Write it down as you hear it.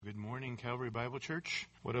morning, Calvary Bible Church.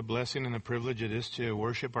 What a blessing and a privilege it is to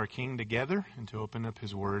worship our King together and to open up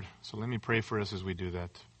His Word. So let me pray for us as we do that.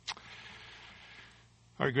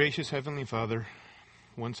 Our gracious Heavenly Father,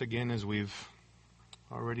 once again as we've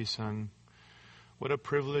already sung, what a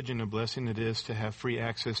privilege and a blessing it is to have free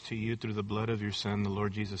access to You through the blood of Your Son, the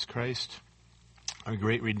Lord Jesus Christ, our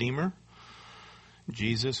great Redeemer,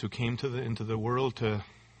 Jesus, who came into the world to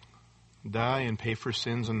die and pay for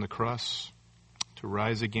sins on the cross, to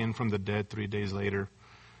rise again from the dead 3 days later,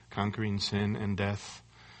 conquering sin and death.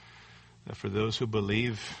 That for those who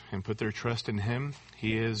believe and put their trust in Him,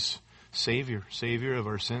 He is Savior of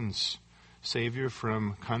our sins, Savior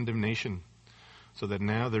from condemnation, so that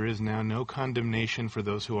now there is now no condemnation for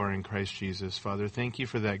those who are in Christ Jesus. Father, thank You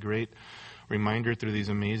for that great reminder through these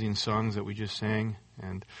amazing songs that we just sang,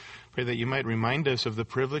 and pray that You might remind us of the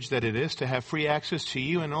privilege that it is to have free access to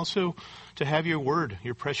You and also to have Your Word,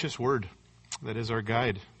 Your precious Word. That is our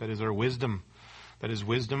guide. That is our wisdom. That is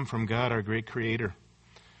wisdom from God, our great Creator.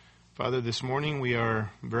 Father, this morning we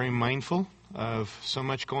are very mindful of so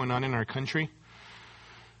much going on in our country.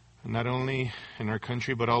 Not only in our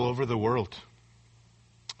country, but all over the world.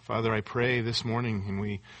 Father, I pray this morning, and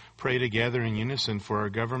we pray together in unison for our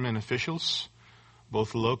government officials,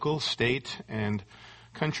 both local, state, and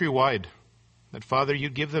countrywide. That, Father, You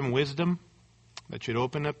give them wisdom, that You'd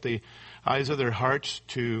open up the eyes of their hearts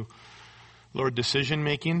to, Lord,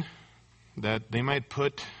 decision-making, that they might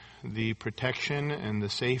put the protection and the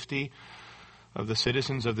safety of the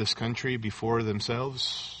citizens of this country before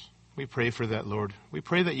themselves. We pray for that, Lord. We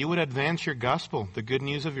pray that You would advance Your gospel, the good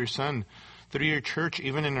news of Your Son, through Your church,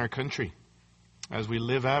 even in our country, as we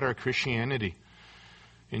live out our Christianity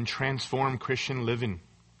in transformed Christian living.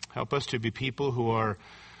 Help us to be people who are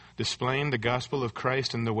displaying the gospel of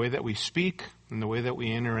Christ in the way that we speak, in the way that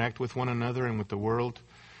we interact with one another and with the world.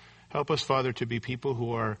 Help us, Father, to be people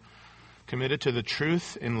who are committed to the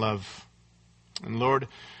truth in love. And Lord,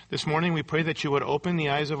 this morning we pray that You would open the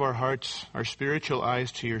eyes of our hearts, our spiritual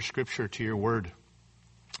eyes, to Your Scripture, to Your Word.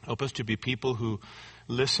 Help us to be people who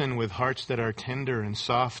listen with hearts that are tender and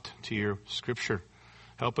soft to Your Scripture.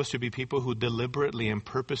 Help us to be people who deliberately and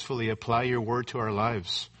purposefully apply Your Word to our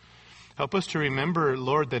lives. Help us to remember,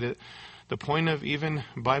 Lord, that the point of even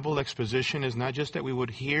Bible exposition is not just that we would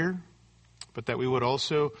hear, but that we would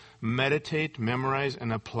also meditate, memorize,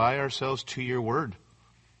 and apply ourselves to Your Word.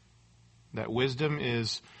 That wisdom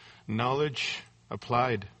is knowledge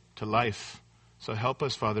applied to life. So help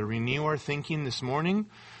us, Father, renew our thinking this morning,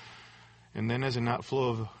 and then as an outflow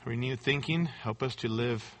of renewed thinking, help us to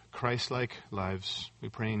live Christ-like lives. We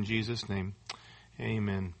pray in Jesus' name.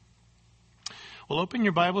 Amen. Well, open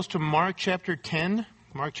your Bibles to Mark chapter 10.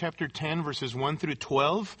 Mark chapter 10, verses 1 through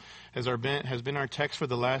 12, has been our text for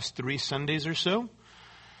the last 3 Sundays or so.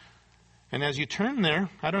 And as you turn there,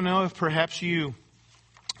 I don't know if perhaps you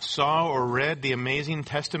saw or read the amazing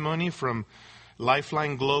testimony from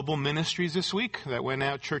Lifeline Global Ministries this week that went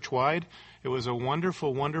out church-wide. It was a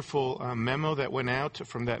wonderful, wonderful memo that went out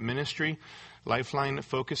from that ministry. Lifeline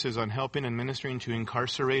focuses on helping and ministering to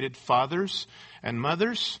incarcerated fathers and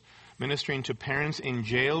mothers, ministering to parents in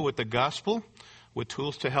jail with the gospel, with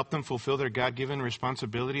tools to help them fulfill their God-given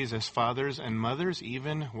responsibilities as fathers and mothers,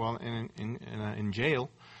 even while in jail.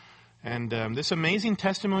 And this amazing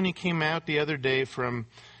testimony came out the other day from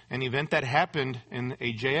an event that happened in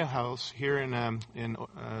a jailhouse here in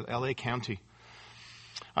L.A. County.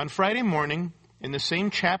 On Friday morning, in the same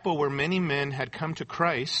chapel where many men had come to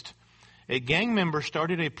Christ, a gang member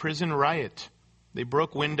started a prison riot. They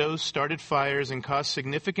broke windows, started fires, and caused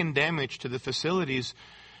significant damage to the facilities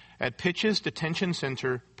at Pitches Detention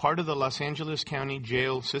Center, part of the Los Angeles County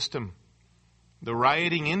jail system. The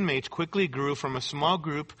rioting inmates quickly grew from a small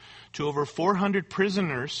group to over 400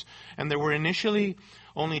 prisoners, and there were initially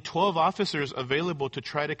only 12 officers available to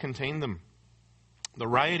try to contain them. The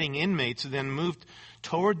rioting inmates then moved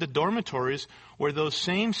toward the dormitories where those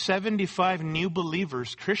same 75 new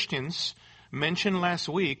believers, Christians, mentioned last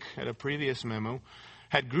week at a previous memo,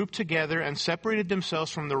 had grouped together and separated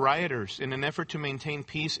themselves from the rioters in an effort to maintain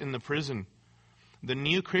peace in the prison. The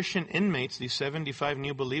new Christian inmates, these 75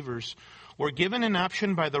 new believers, were given an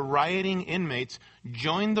option by the rioting inmates: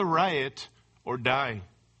 join the riot or die.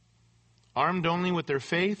 Armed only with their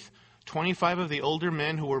faith, 25 of the older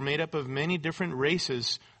men, who were made up of many different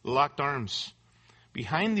races, locked arms.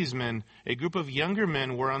 Behind these men, a group of younger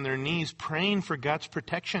men were on their knees praying for God's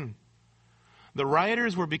protection. The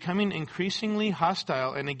rioters were becoming increasingly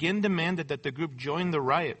hostile and again demanded that the group join the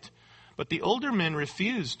riot. But the older men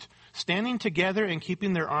refused, standing together and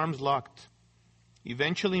keeping their arms locked.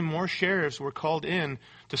 Eventually, more sheriffs were called in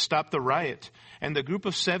to stop the riot, and the group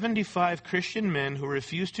of 75 Christian men who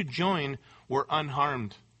refused to join were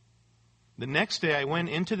unharmed. The next day, I went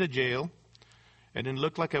into the jail, and it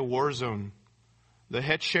looked like a war zone. The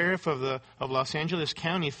head sheriff of Los Angeles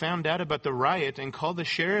County found out about the riot and called the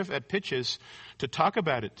sheriff at Pitches to talk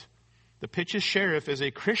about it. The Pitches sheriff is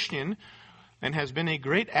a Christian and has been a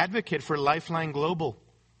great advocate for Lifeline Global.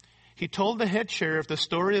 He told the head sheriff the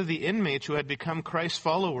story of the inmates who had become Christ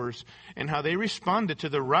followers and how they responded to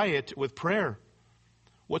the riot with prayer.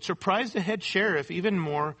 What surprised the head sheriff even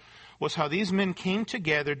more was how these men came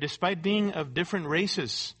together despite being of different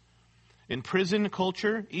races. In prison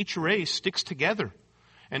culture, each race sticks together.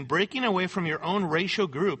 And breaking away from your own racial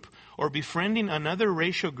group or befriending another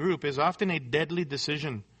racial group is often a deadly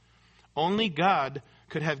decision. Only God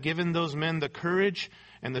could have given those men the courage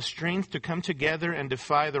and the strength to come together and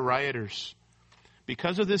defy the rioters.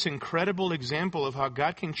 Because of this incredible example of how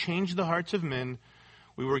God can change the hearts of men,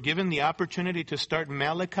 we were given the opportunity to start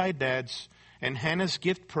Malachi Dads and Hannah's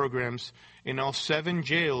Gift programs in all 7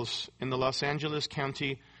 jails in the Los Angeles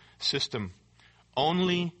County system.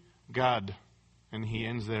 Only God. And he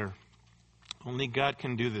ends there. Only God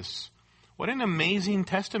can do this. What an amazing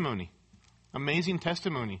testimony. Amazing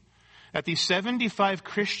testimony. That these 75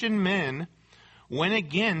 Christian men went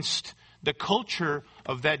against the culture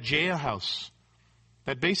of that jailhouse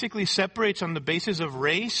that basically separates on the basis of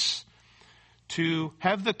race, to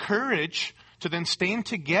have the courage to then stand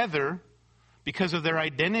together because of their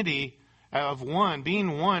identity of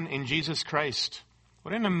being one in Jesus Christ.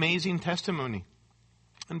 What an amazing testimony.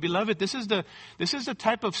 And beloved, this is the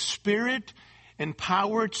type of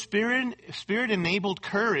spirit-empowered, spirit-enabled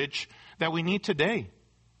courage that we need today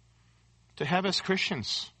to have as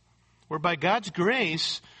Christians. Where by God's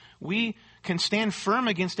grace, we can stand firm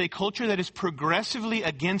against a culture that is progressively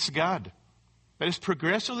against God. That is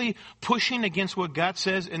progressively pushing against what God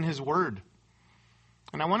says in His Word.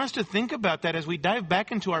 And I want us to think about that as we dive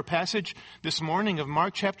back into our passage this morning of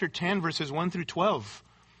Mark chapter 10, verses 1 through 12.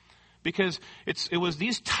 Because it was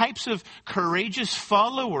these types of courageous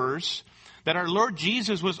followers that our Lord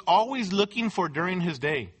Jesus was always looking for during His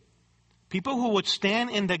day. People who would stand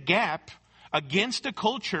in the gap against the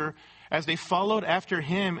culture as they followed after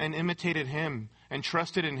Him and imitated Him and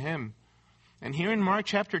trusted in Him. And here in Mark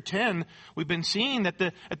chapter 10, we've been seeing that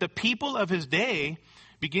the people of His day,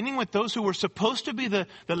 beginning with those who were supposed to be the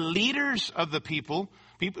leaders of the people,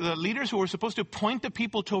 the leaders who were supposed to point the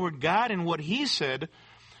people toward God and what He said,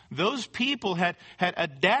 those people had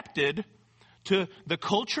adapted to the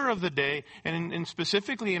culture of the day, and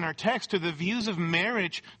specifically in our text, to the views of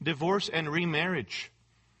marriage, divorce, and remarriage.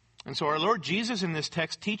 And so our Lord Jesus in this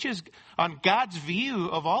text teaches on God's view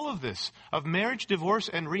of all of this, of marriage, divorce,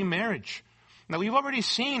 and remarriage. Now we've already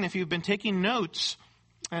seen, if you've been taking notes,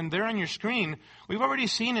 and they're on your screen, we've already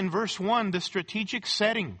seen in verse 1 the strategic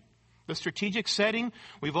setting. The strategic setting.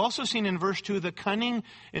 We've also seen in verse 2 the cunning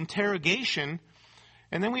interrogation.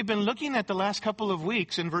 And then we've been looking at the last couple of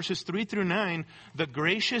weeks in verses 3 through 9, the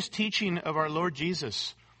gracious teaching of our Lord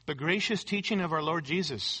Jesus. The gracious teaching of our Lord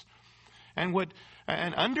Jesus. And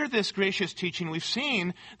under this gracious teaching, we've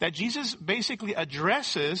seen that Jesus basically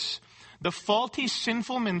addresses the faulty,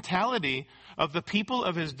 sinful mentality of the people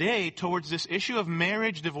of His day towards this issue of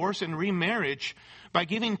marriage, divorce, and remarriage by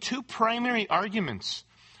giving 2 primary arguments.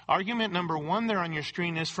 Argument number 1 there on your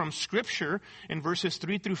screen is from Scripture in verses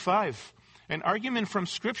 3 through 5. An argument from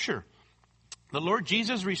Scripture. The Lord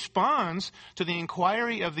Jesus responds to the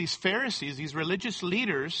inquiry of these Pharisees, these religious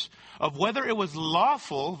leaders, of whether it was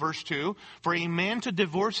lawful, verse 2, for a man to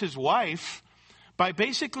divorce his wife by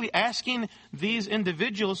basically asking these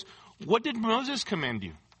individuals, what did Moses command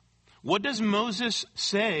you? What does Moses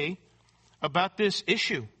say about this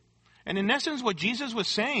issue? And in essence, what Jesus was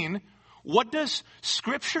saying, what does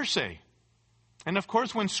Scripture say? And of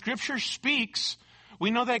course, when Scripture speaks, we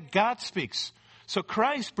know that God speaks. So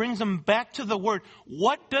Christ brings them back to the Word.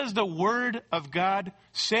 What does the Word of God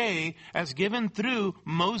say as given through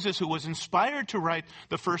Moses, who was inspired to write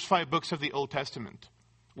the first 5 books of the Old Testament?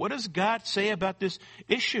 What does God say about this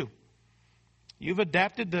issue? You've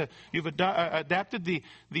adapted the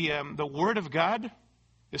Word of God,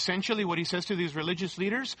 essentially what He says to these religious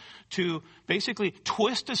leaders, to basically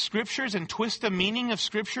twist the Scriptures and twist the meaning of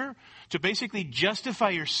Scripture to basically justify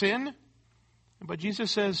your sin. But Jesus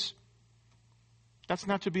says, that's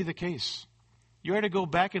not to be the case. You are to go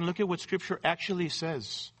back and look at what Scripture actually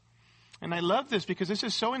says. And I love this because this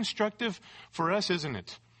is so instructive for us, isn't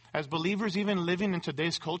it? As believers, even living in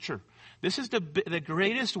today's culture. This is the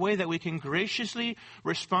greatest way that we can graciously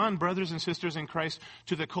respond, brothers and sisters in Christ,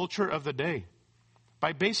 to the culture of the day.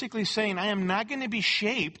 by basically saying, I am not going to be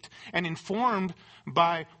shaped and informed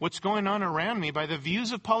by what's going on around me, by the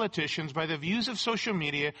views of politicians, by the views of social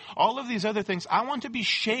media, all of these other things. I want to be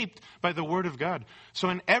shaped by the Word of God. So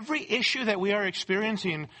in every issue that we are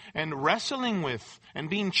experiencing and wrestling with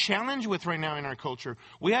and being challenged with right now in our culture,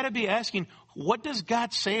 we ought to be asking, what does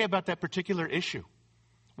God say about that particular issue?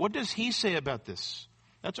 What does He say about this?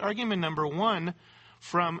 That's argument number one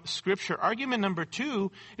from Scripture. Argument number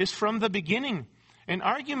two is from the beginning. An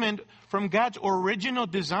argument from God's original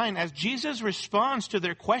design as Jesus responds to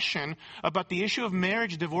their question about the issue of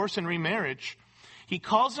marriage, divorce, and remarriage. He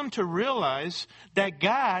calls them to realize that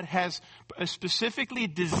God has specifically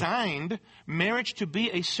designed marriage to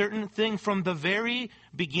be a certain thing from the very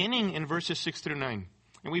beginning in verses 6 through 9.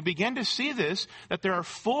 And we began to see this, that there are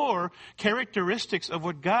 4 characteristics of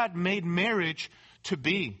what God made marriage to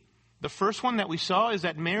be. The first one that we saw is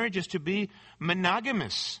that marriage is to be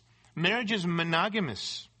monogamous. Marriage is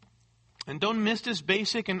monogamous. And don't miss this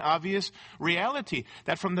basic and obvious reality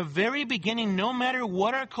that from the very beginning, no matter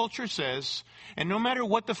what our culture says, and no matter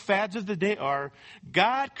what the fads of the day are,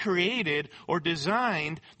 God created or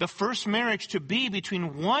designed the first marriage to be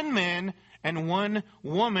between one man and one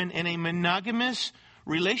woman in a monogamous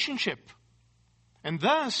relationship. And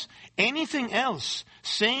thus, anything else,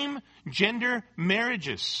 same gender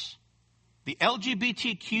marriages, the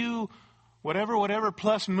LGBTQ whatever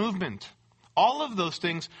plus movement, all of those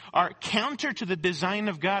things are counter to the design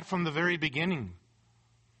of God from the very beginning.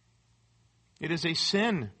 It is a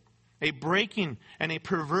sin, a breaking, and a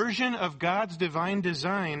perversion of God's divine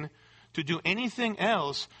design to do anything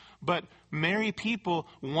else but marry people,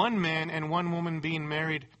 one man and one woman being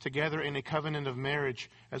married together in a covenant of marriage,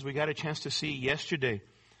 as we got a chance to see yesterday.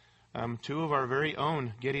 2 of our very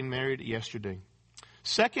own getting married yesterday.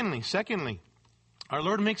 Secondly, our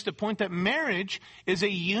Lord makes the point that marriage is a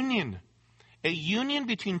union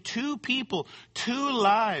between 2 people, 2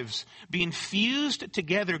 lives being fused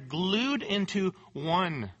together, glued into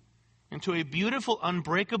one, into a beautiful,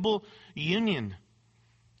 unbreakable union.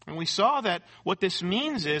 And we saw that what this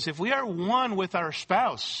means is if we are one with our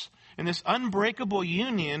spouse in this unbreakable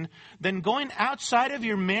union, then going outside of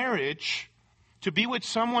your marriage to be with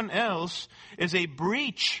someone else is a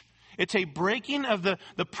breach. It's a breaking of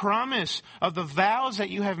the promise, of the vows that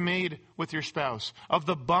you have made with your spouse, of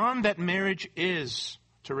the bond that marriage is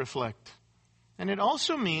to reflect. And it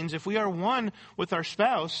also means if we are one with our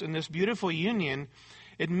spouse in this beautiful union,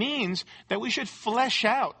 it means that we should flesh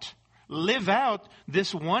out, live out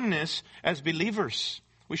this oneness as believers.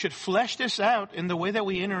 We should flesh this out in the way that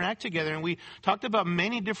we interact together. And we talked about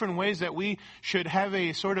many different ways that we should have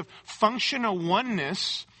a sort of functional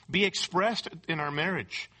oneness be expressed in our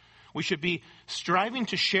marriage. We should be striving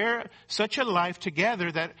to share such a life together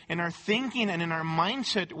that in our thinking and in our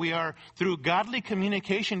mindset, we are, through godly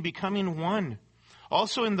communication, becoming one.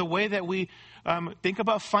 Also in the way that we think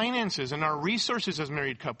about finances and our resources as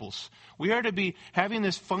married couples. We are to be having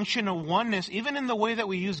this functional oneness, even in the way that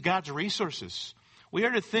we use God's resources. We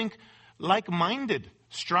are to think like-minded,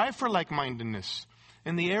 strive for like-mindedness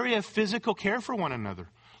in the area of physical care for one another.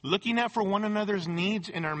 Looking out for one another's needs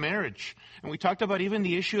in our marriage. And we talked about even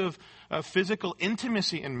the issue of physical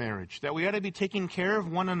intimacy in marriage, that we ought to be taking care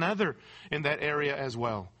of one another in that area as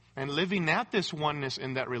well, and living out this oneness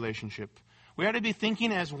in that relationship. We ought to be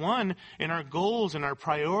thinking as one in our goals and our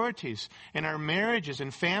priorities, in our marriages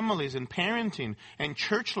and families and parenting and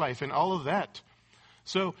church life and all of that.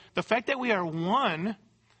 So the fact that we are one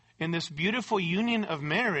in this beautiful union of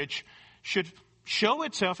marriage should show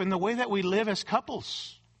itself in the way that we live as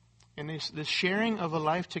couples. And this sharing of a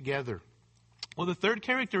life together. Well, the third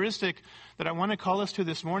characteristic that I want to call us to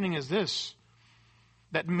this morning is this.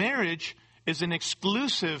 That marriage is an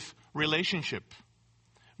exclusive relationship.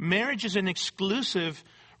 Marriage is an exclusive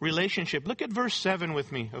relationship. Look at verse 7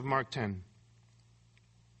 with me of Mark 10.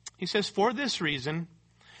 He says, for this reason,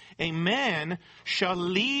 a man shall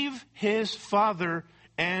leave his father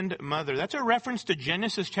and mother. That's a reference to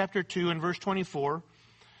Genesis chapter 2 and verse 24.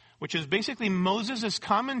 Which is basically Moses'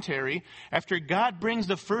 commentary after God brings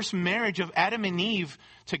the first marriage of Adam and Eve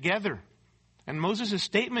together. And Moses'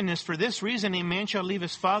 statement is, for this reason, a man shall leave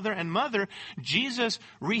his father and mother. Jesus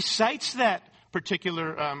recites that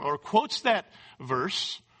particular, or quotes that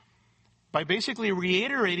verse by basically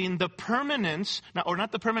reiterating the permanence, or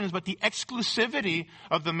not the permanence, but the exclusivity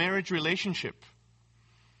of the marriage relationship.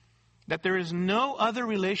 That there is no other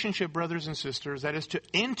relationship, brothers and sisters, that is to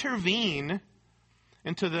intervene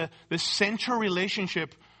into the central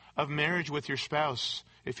relationship of marriage with your spouse,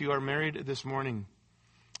 if you are married this morning.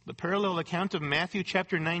 The parallel account of Matthew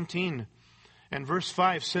chapter 19 and verse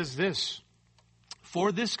 5 says this,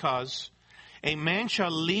 for this cause, a man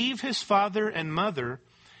shall leave his father and mother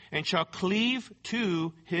and shall cleave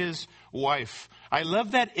to his wife. I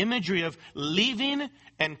love that imagery of leaving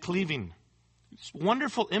and cleaving. It's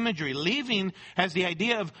wonderful imagery. Leaving has the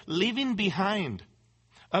idea of leaving behind,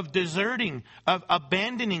 of deserting, of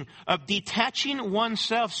abandoning, of detaching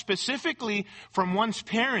oneself specifically from one's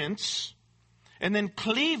parents. And then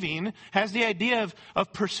cleaving has the idea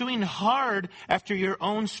of pursuing hard after your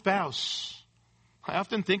own spouse. I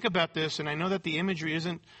often think about this, and I know that the imagery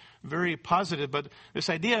isn't very positive, but this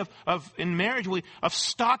idea of in marriage, of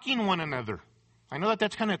stalking one another. I know that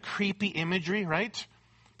that's kind of creepy imagery, right?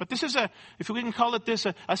 But this is if we can call it this,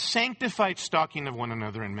 a sanctified stalking of one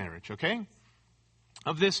another in marriage, okay?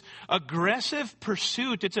 Of this aggressive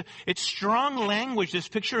pursuit. It's strong language, this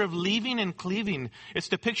picture of leaving and cleaving. It's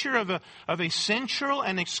the picture of a central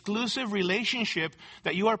and exclusive relationship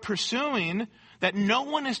that you are pursuing that no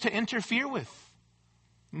one is to interfere with.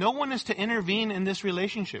 No one is to intervene in this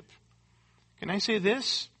relationship. Can I say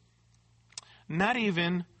this? Not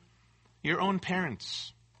even your own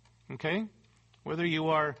parents. Okay? Whether you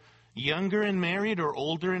are younger and married or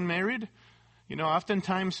older and married,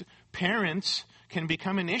 oftentimes parents can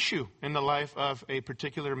become an issue in the life of a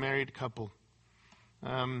particular married couple.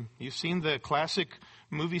 You've seen the classic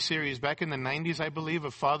movie series back in the 90s, I believe,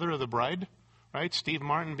 of Father of the Bride, right? Steve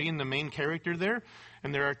Martin being the main character there.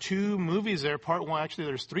 And there are 2 movies there. Part 1, actually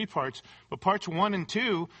there's 3 parts, but parts 1 and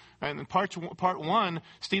 2, and in part 1,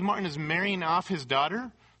 Steve Martin is marrying off his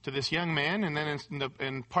daughter to this young man, and then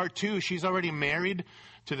in part 2, she's already married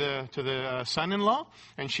to the son-in-law,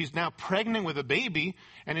 and she's now pregnant with a baby.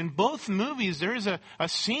 And in both movies, there is a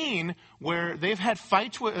scene where they've had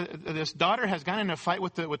fights with this daughter has gotten in a fight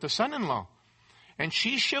with the son-in-law. And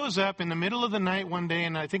she shows up in the middle of the night one day,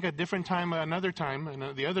 and I think a different time, another time,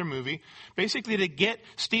 in the other movie, basically to get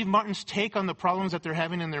Steve Martin's take on the problems that they're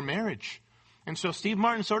having in their marriage. And so Steve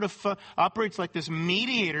Martin sort of operates like this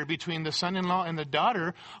mediator between the son-in-law and the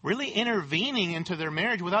daughter, really intervening into their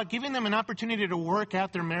marriage without giving them an opportunity to work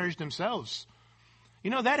out their marriage themselves.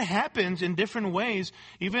 That happens in different ways,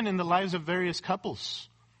 even in the lives of various couples.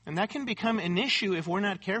 And that can become an issue if we're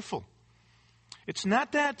not careful. It's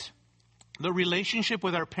not that the relationship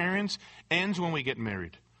with our parents ends when we get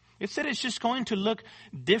married. It's that it's just going to look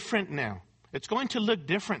different now. It's going to look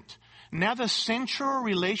different. Now the central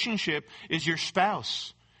relationship is your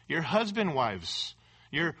spouse, your husband-wives,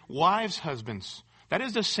 your wives' husbands. That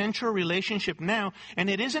is the central relationship now. And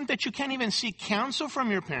it isn't that you can't even seek counsel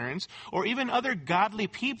from your parents or even other godly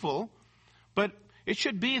people, but it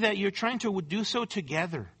should be that you're trying to do so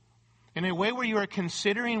together in a way where you are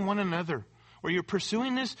considering one another, where you're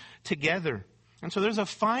pursuing this together. And so there's a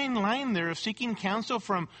fine line there of seeking counsel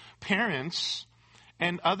from parents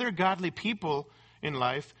and other godly people in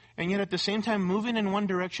life, and yet at the same time moving in one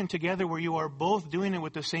direction together where you are both doing it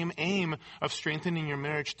with the same aim of strengthening your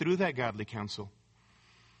marriage through that godly counsel.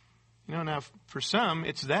 Now for some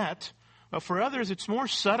it's that, but for others it's more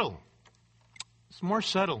subtle. It's more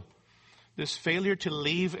subtle. This failure to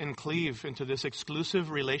leave and cleave into this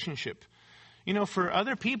exclusive relationship. For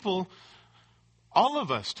other people, all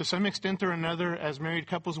of us, to some extent or another, as married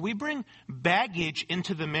couples, we bring baggage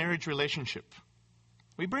into the marriage relationship.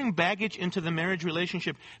 We bring baggage into the marriage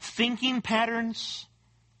relationship. Thinking patterns,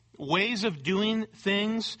 ways of doing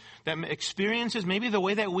things, that experiences, maybe the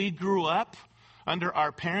way that we grew up under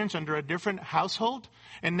our parents, under a different household.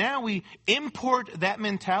 And now we import that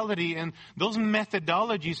mentality and those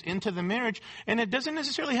methodologies into the marriage. And it doesn't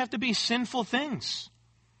necessarily have to be sinful things.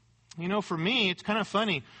 For me, it's kind of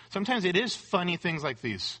funny. Sometimes it is funny things like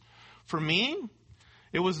these. For me,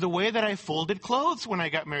 it was the way that I folded clothes when I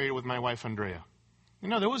got married with my wife, Andrea.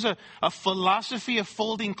 There was a philosophy of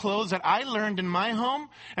folding clothes that I learned in my home,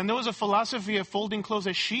 and there was a philosophy of folding clothes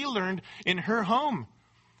that she learned in her home.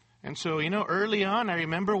 And so, early on, I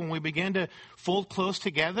remember when we began to fold clothes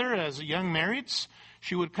together as young marrieds,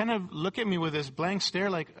 she would kind of look at me with this blank stare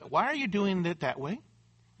like, why are you doing it that way?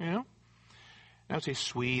 And I would say,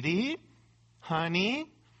 sweetie, honey,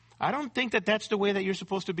 I don't think that that's the way that you're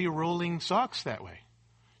supposed to be rolling socks that way.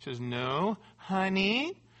 She says, no,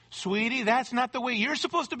 honey, sweetie, that's not the way you're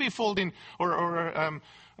supposed to be folding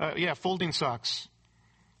folding socks.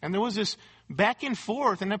 And there was this back and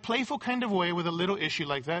forth in a playful kind of way with a little issue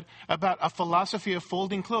like that about a philosophy of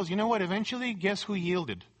folding clothes. You know what? Eventually, guess who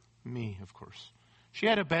yielded? Me, of course. She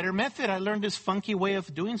had a better method. I learned this funky way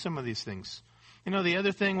of doing some of these things. The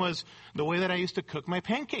other thing was the way that I used to cook my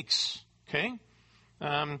pancakes. Okay?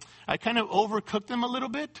 I kind of overcooked them a little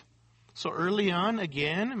bit. So early on,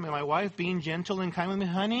 again, my wife being gentle and kind with me,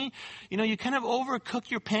 honey, you kind of overcook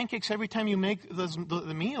your pancakes every time you make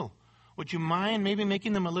the meal. Would you mind maybe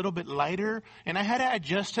making them a little bit lighter? And I had to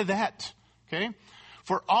adjust to that, okay?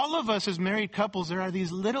 For all of us as married couples, there are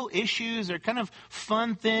these little issues. They're kind of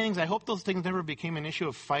fun things. I hope those things never became an issue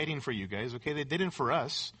of fighting for you guys, okay? They didn't for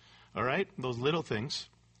us, all right? Those little things.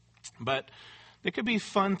 But there could be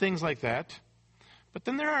fun things like that. But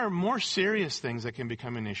then there are more serious things that can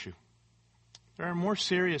become an issue. There are more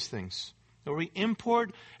serious things where we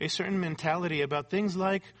import a certain mentality about things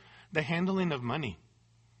like the handling of money.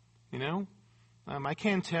 You know, I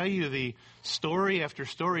can't tell you the story after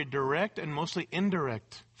story, direct and mostly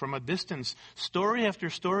indirect, from a distance, story after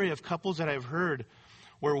story of couples that I've heard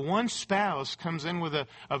where one spouse comes in with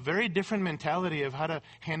a very different mentality of how to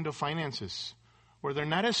handle finances, where they're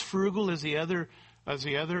not as frugal as the other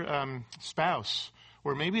spouse,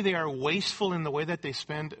 where maybe they are wasteful in the way that they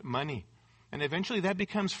spend money. And eventually that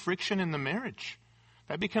becomes friction in the marriage.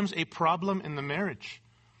 That becomes a problem in the marriage.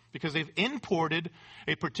 Because they've imported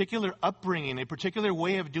a particular upbringing, a particular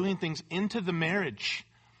way of doing things into the marriage.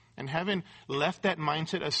 And haven't left that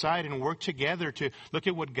mindset aside and worked together to look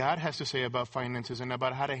at what God has to say about finances and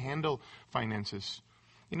about how to handle finances.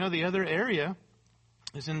 You know, the other area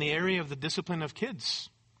is in the area of the discipline of kids.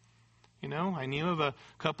 You know, I knew of a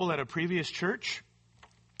couple at a previous church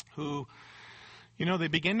who, you know, they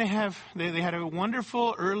began to have, they had a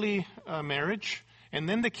wonderful early marriage, and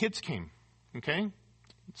then the kids came, okay?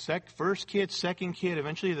 First kid, second kid,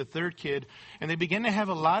 eventually the third kid, and they began to have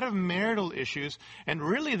a lot of marital issues, and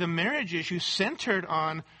really the marriage issue centered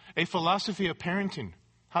on a philosophy of parenting,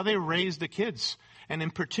 how they raised the kids, and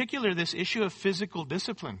in particular this issue of physical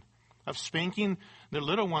discipline, of spanking the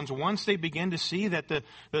little ones once they began to see that the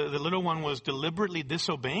little one was deliberately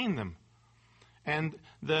disobeying them. And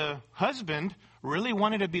the husband really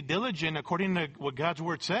wanted to be diligent according to what God's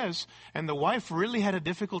word says. And the wife really had a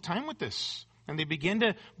difficult time with this. And they began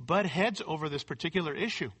to butt heads over this particular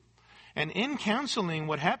issue. And in counseling,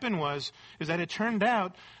 what happened is that it turned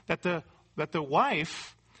out that the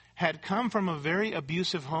wife had come from a very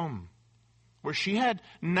abusive home, where she had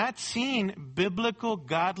not seen biblical,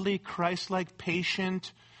 godly, Christ-like,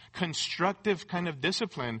 patient, constructive kind of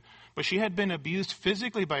discipline, but she had been abused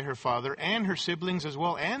physically by her father and her siblings as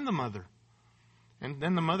well, and the mother. And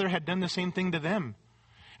then the mother had done the same thing to them.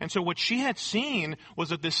 And so what she had seen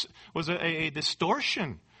was a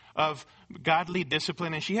distortion of godly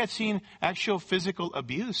discipline, and she had seen actual physical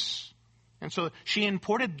abuse. And so she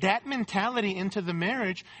imported that mentality into the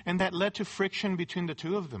marriage, and that led to friction between the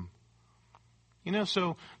two of them. You know,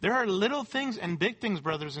 so there are little things and big things,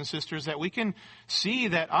 brothers and sisters, that we can see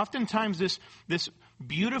that oftentimes this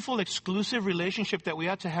beautiful, exclusive relationship that we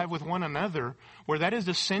ought to have with one another, where that is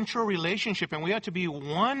the central relationship, and we ought to be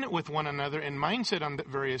one with one another in mindset on the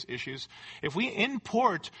various issues. If we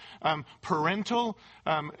import parental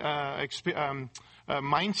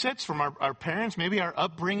mindsets from our parents, maybe our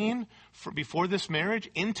upbringing before this marriage,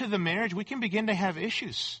 into the marriage, we can begin to have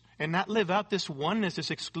issues and not live out this oneness,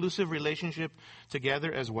 this exclusive relationship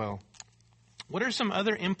together as well. What are some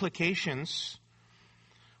other implications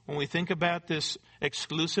when we think about this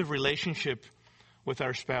exclusive relationship with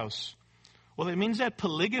our spouse? Well, it means that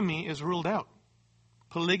polygamy is ruled out.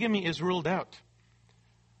 Polygamy is ruled out.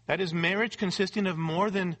 That is, marriage consisting of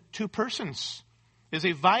more than two persons is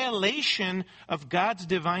a violation of God's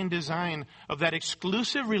divine design of that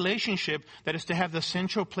exclusive relationship that is to have the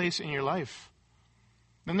central place in your life.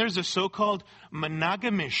 Then there's the so-called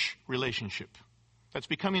monogamish relationship that's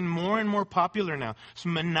becoming more and more popular now. It's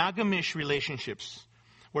monogamish relationships,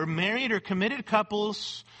 where married or committed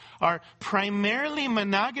couples are primarily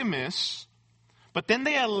monogamous, but then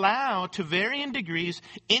they allow, to varying degrees,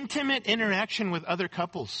 intimate interaction with other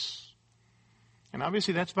couples. And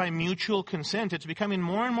obviously that's by mutual consent. It's becoming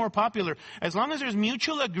more and more popular. As long as there's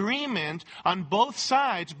mutual agreement on both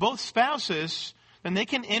sides, both spouses, then they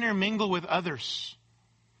can intermingle with others.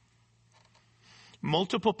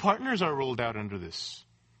 Multiple partners are ruled out under this.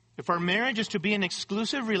 If our marriage is to be an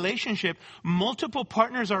exclusive relationship, multiple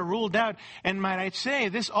partners are ruled out. And might I say,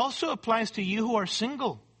 this also applies to you who are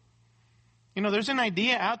single. You know, there's an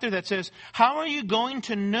idea out there that says, how are you going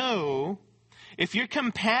to know if you're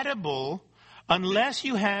compatible unless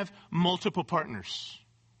you have multiple partners?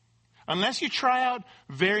 Unless you try out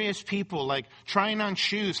various people, like trying on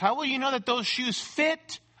shoes. How will you know that those shoes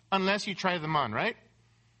fit unless you try them on, right?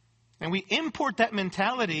 And we import that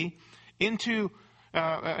mentality into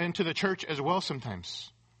the church as well sometimes.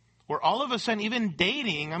 Where all of a sudden, even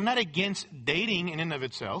dating, I'm not against dating in and of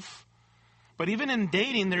itself, but even in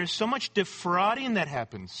dating, there is so much defrauding that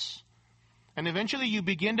happens. And eventually you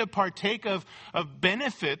begin to partake of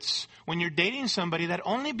benefits when you're dating somebody that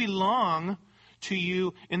only belong to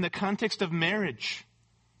you in the context of marriage.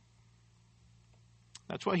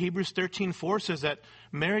 That's why Hebrews 13:4 says that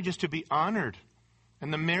marriage is to be honored.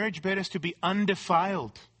 And the marriage bed is to be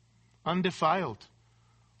undefiled. Undefiled.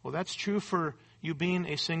 Well, that's true for you being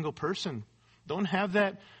a single person. Don't have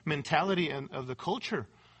that mentality of the culture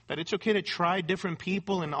that it's okay to try different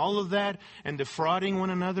people and all of that and defrauding one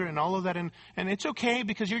another and all of that. And it's okay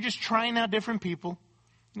because you're just trying out different people.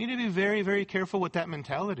 You need to be very, very careful with that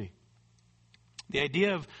mentality. The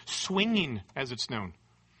idea of swinging, as it's known,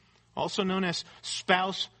 also known as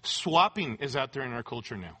spouse swapping, is out there in our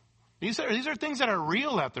culture now. These are things that are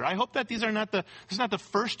real out there. I hope that this is not the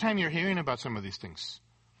first time you're hearing about some of these things.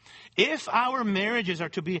 If our marriages are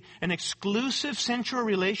to be an exclusive sensual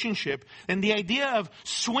relationship, then the idea of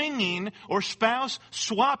swinging or spouse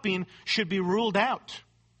swapping should be ruled out.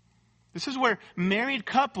 This is where married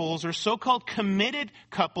couples or so-called committed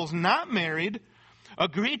couples, not married,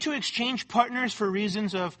 agree to exchange partners for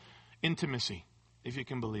reasons of intimacy, if you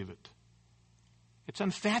can believe it. It's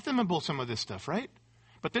unfathomable, some of this stuff, right?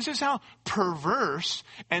 But this is how perverse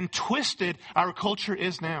and twisted our culture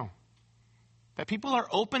is now. That people are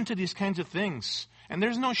open to these kinds of things. And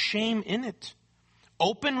there's no shame in it.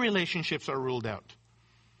 Open relationships are ruled out.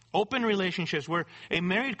 Open relationships where a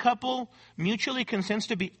married couple mutually consents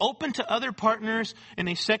to be open to other partners in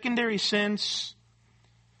a secondary sense.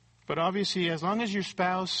 But obviously, as long as your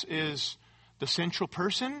spouse is the central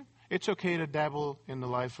person, it's okay to dabble in the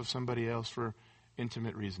life of somebody else for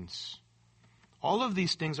intimate reasons. All of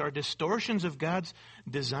these things are distortions of God's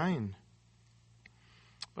design.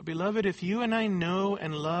 But beloved, if you and I know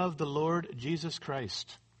and love the Lord Jesus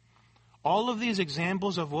Christ, all of these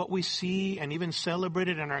examples of what we see and even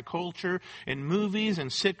celebrated in our culture, in movies and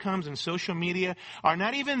sitcoms and social media, are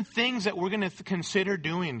not even things that we're going to consider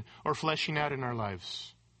doing or fleshing out in our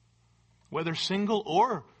lives, whether single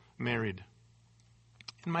or married.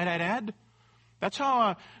 And might I add, that's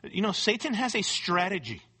how, Satan has a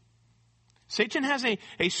strategy. Satan has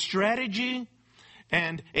a strategy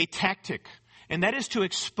and a tactic. And that is to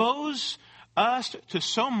expose us to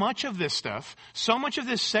so much of this stuff, so much of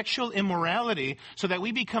this sexual immorality, so that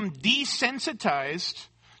we become desensitized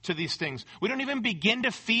to these things. We don't even begin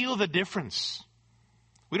to feel the difference.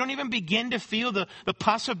 We don't even begin to feel the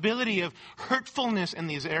possibility of hurtfulness in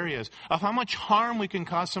these areas, of how much harm we can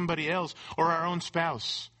cause somebody else or our own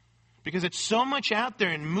spouse. Because it's so much out there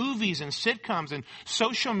in movies and sitcoms and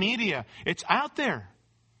social media. It's out there.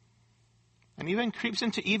 And even creeps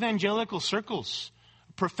into evangelical circles.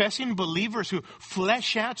 Professing believers who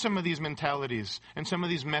flesh out some of these mentalities and some of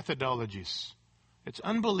these methodologies. It's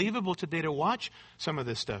unbelievable today to watch some of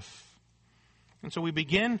this stuff. And so we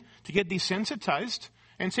begin to get desensitized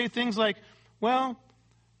and say things like, well,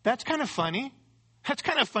 that's kind of funny. That's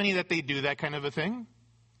kind of funny that they do that kind of a thing.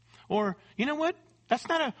 Or, you know what?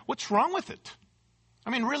 What's wrong with it?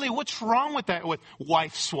 I mean, really, what's wrong with that, with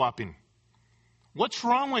wife swapping? What's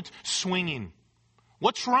wrong with swinging?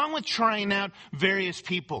 What's wrong with trying out various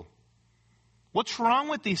people? What's wrong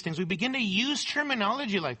with these things? We begin to use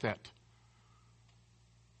terminology like that.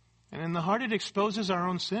 And in the heart, it exposes our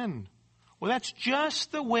own sin. Well, that's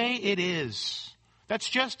just the way it is. That's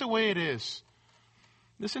just the way it is.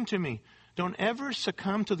 Listen to me. Don't ever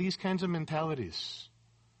succumb to these kinds of mentalities.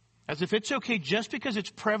 As if it's okay just because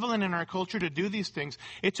it's prevalent in our culture to do these things,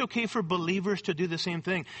 it's okay for believers to do the same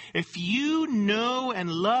thing. If you know and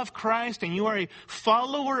love Christ and you are a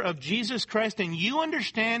follower of Jesus Christ and you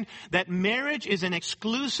understand that marriage is an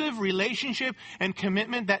exclusive relationship and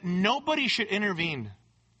commitment, that nobody should intervene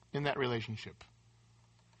in that relationship.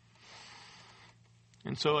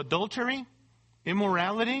 And so adultery,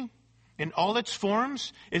 immorality, in all its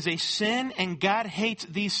forms, is a sin, and God hates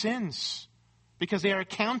these sins. Because they are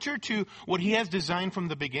counter to what He has designed from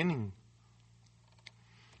the beginning.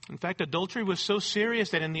 In fact, adultery was so serious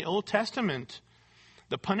that in the Old Testament,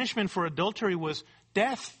 the punishment for adultery was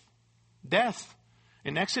death. Death.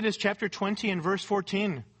 In Exodus chapter 20 and verse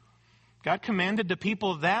 14, God commanded the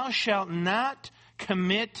people, "Thou shalt not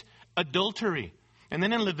commit adultery." And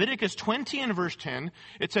then in Leviticus 20 and verse 10,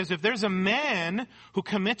 it says, if there's a man who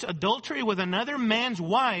commits adultery with another man's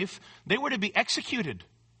wife, they were to be executed.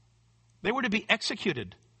 They were to be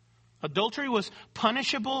executed. Adultery was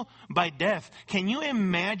punishable by death. Can you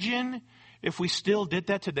imagine if we still did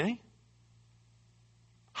that today?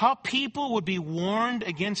 How people would be warned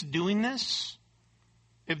against doing this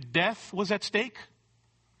if death was at stake?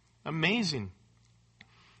 Amazing.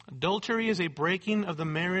 Adultery is a breaking of the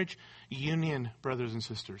marriage union, brothers and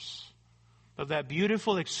sisters. Of that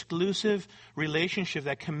beautiful, exclusive relationship,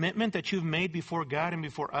 that commitment that you've made before God and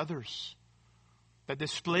before others. That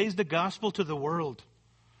displays the gospel to the world.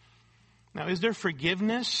 Now, is there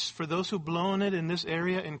forgiveness for those who've blown it in this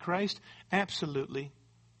area in Christ? Absolutely.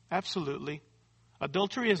 Absolutely.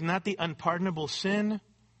 Adultery is not the unpardonable sin.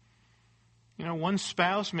 One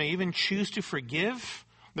spouse may even choose to forgive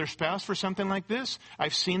their spouse for something like this.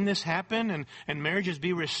 I've seen this happen and marriages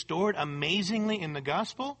be restored amazingly in the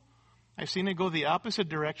gospel. I've seen it go the opposite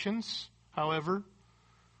directions, however,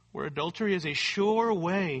 where adultery is a sure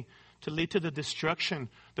way to lead to the destruction,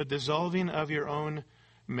 the dissolving of your own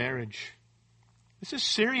marriage. This is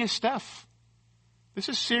serious stuff. This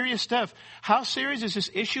is serious stuff. How serious is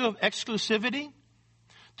this issue of exclusivity?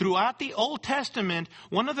 Throughout the Old Testament,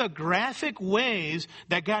 one of the graphic ways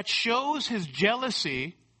that God shows his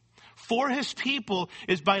jealousy for his people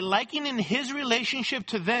is by likening his relationship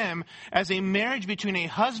to them as a marriage between a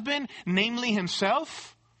husband, namely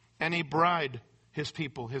himself, and a bride, his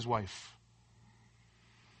people, his wife.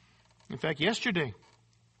 In fact, yesterday,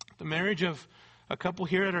 the marriage of a couple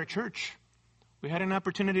here at our church, we had an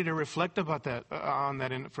opportunity to reflect about that,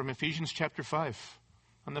 from Ephesians chapter 5,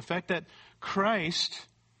 on the fact that Christ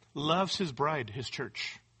loves his bride, his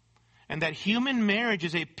church, and that human marriage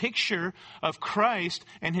is a picture of Christ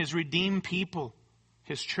and his redeemed people,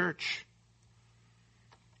 his church.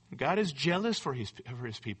 God is jealous for his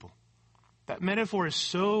people. That metaphor is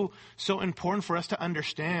so important for us to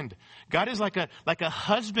understand. God is like a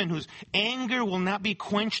husband whose anger will not be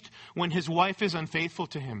quenched when his wife is unfaithful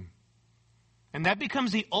to him. And that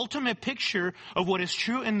becomes the ultimate picture of what is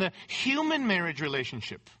true in the human marriage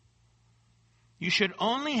relationship. You should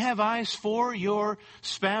only have eyes for your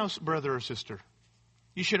spouse, brother or sister.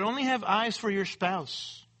 You should only have eyes for your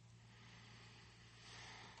spouse.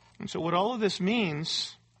 And so what all of this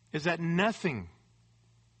means is that nothing,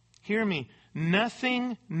 hear me,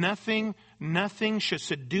 nothing should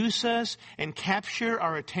seduce us and capture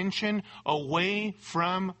our attention away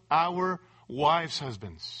from our wives'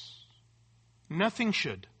 husbands. Nothing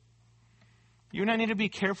should. You and I need to be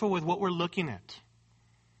careful with what we're looking at.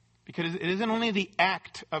 Because it isn't only the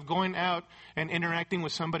act of going out and interacting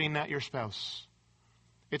with somebody not your spouse.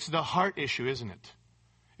 It's the heart issue, isn't it?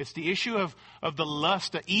 It's the issue of the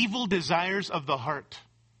lust, the evil desires of the heart,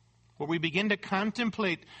 where we begin to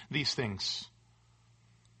contemplate these things.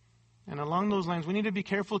 And along those lines, we need to be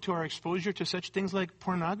careful to our exposure to such things like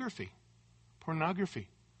pornography. Pornography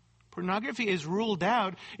is ruled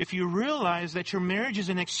out if you realize that your marriage is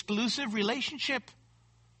an exclusive relationship.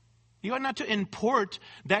 You ought not to import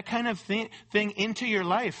that kind of thing into your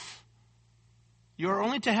life. You are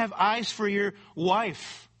only to have eyes for your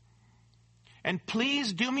wife. And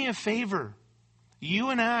please do me a favor. You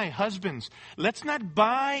and I, husbands, let's not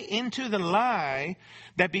buy into the lie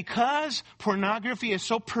that because pornography is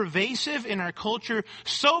so pervasive in our culture,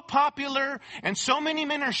 so popular, and so many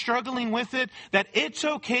men are struggling with it, that it's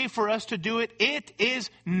okay for us to do it. It is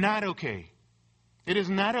not okay. It is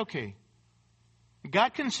not okay.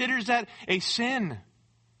 God considers that a sin.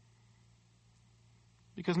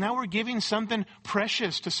 Because now we're giving something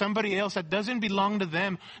precious to somebody else that doesn't belong to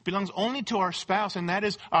them, belongs only to our spouse, and that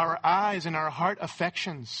is our eyes and our heart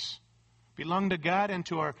affections. Belong to God and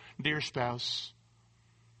to our dear spouse.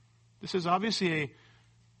 This is obviously a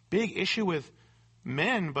big issue with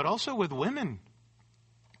men, but also with women.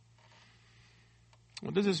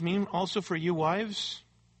 What does this mean also for you wives?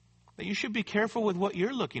 That you should be careful with what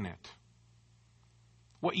you're looking at.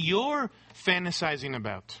 What you're fantasizing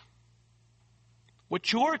about.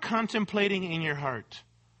 What you're contemplating in your heart.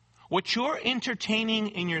 What you're entertaining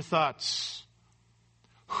in your thoughts.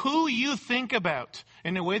 Who you think about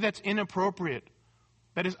in a way that's inappropriate.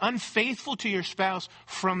 That is unfaithful to your spouse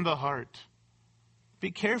from the heart.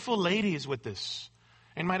 Be careful, ladies, with this.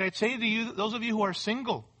 And might I say to you, those of you who are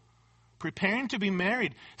single, preparing to be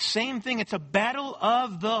married, same thing. It's a battle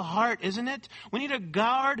of the heart, isn't it? We need to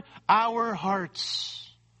guard our hearts.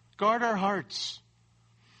 Guard our hearts.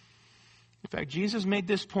 In fact, Jesus made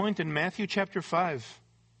this point in Matthew chapter 5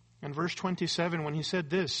 and verse 27 when he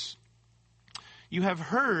said this. You have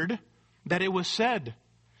heard that it was said,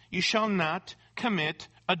 you shall not commit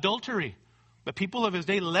adultery. The people of his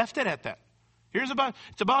day left it at that. It's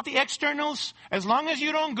about the externals. As long as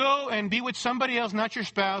you don't go and be with somebody else, not your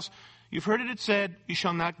spouse, you've heard it said, you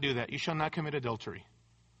shall not do that. You shall not commit adultery.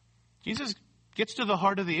 Jesus gets to the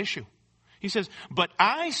heart of the issue. He says, but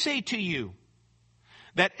I say to you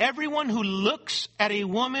that everyone who looks at a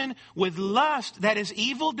woman with lust, that is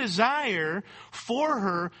evil desire for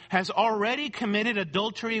her, has already committed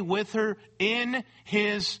adultery with her in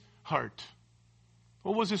his heart.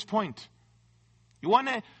 What was his point? You want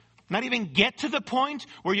to not even get to the point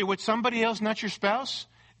where you're with somebody else, not your spouse?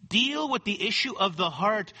 Deal with the issue of the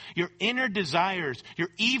heart, your inner desires, your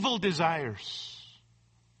evil desires.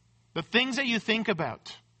 The things that you think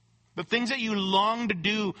about. The things that you long to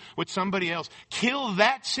do with somebody else. Kill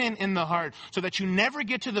that sin in the heart so that you never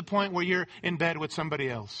get to the point where you're in bed with somebody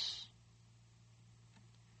else.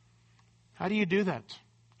 How do you do that?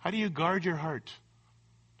 How do you guard your heart?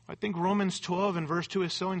 I think Romans 12 and verse 2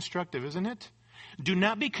 is so instructive, isn't it? Do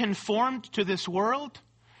not be conformed to this world,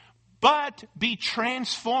 but be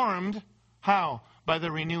transformed. How? By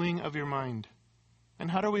the renewing of your mind. And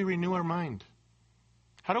how do we renew our mind?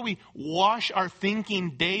 How do we wash our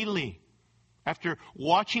thinking daily after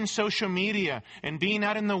watching social media and being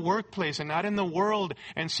out in the workplace and out in the world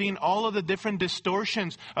and seeing all of the different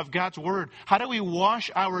distortions of God's Word? How do we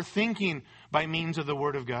wash our thinking? By means of the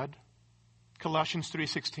Word of God. Colossians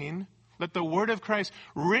 3:16. Let the Word of Christ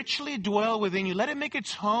richly dwell within you. Let it make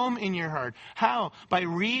its home in your heart. How? By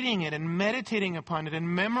reading it and meditating upon it and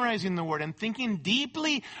memorizing the Word and thinking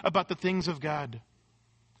deeply about the things of God.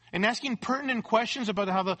 And asking pertinent questions about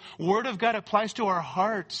how the Word of God applies to our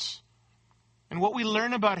hearts and what we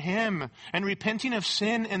learn about Him, and repenting of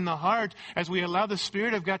sin in the heart as we allow the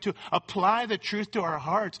Spirit of God to apply the truth to our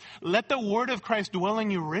hearts. Let the Word of Christ dwell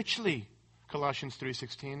in you richly. Colossians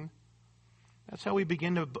 3:16. That's how we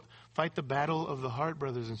begin to fight the battle of the heart,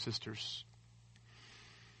 brothers and sisters.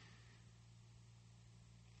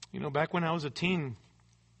 You know, back when I was a teen,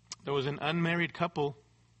 there was an unmarried couple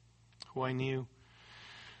who I knew.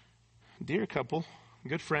 Dear couple,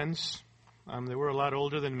 good friends. They were a lot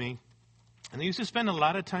older than me. And they used to spend a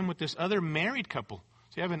lot of time with this other married couple.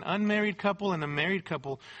 So you have an unmarried couple and a married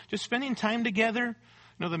couple just spending time together. You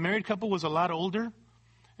know, the married couple was a lot older.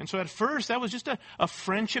 And so at first, that was just a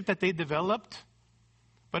friendship that they developed.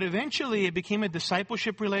 But eventually, it became a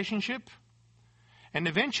discipleship relationship. And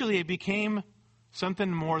eventually, it became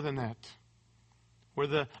something more than that. Where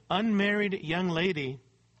the unmarried young lady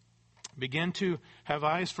began to have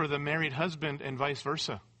eyes for the married husband and vice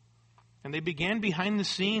versa. And they began behind the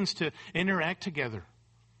scenes to interact together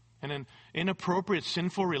in an inappropriate,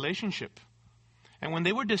 sinful relationship. And when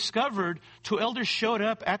they were discovered, two elders showed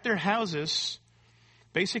up at their houses,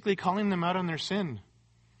 basically calling them out on their sin.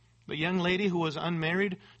 The young lady who was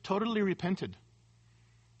unmarried totally repented.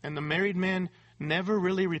 And the married man never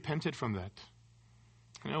really repented from that.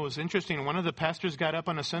 You know, it was interesting. One of the pastors got up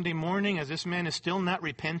on a Sunday morning as this man is still not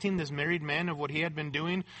repenting, this married man, of what he had been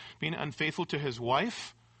doing, being unfaithful to his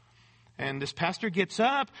wife. And this pastor gets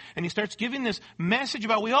up and he starts giving this message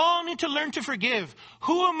about we all need to learn to forgive.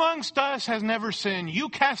 Who amongst us has never sinned? You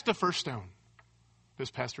cast the first stone,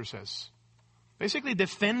 this pastor says. Basically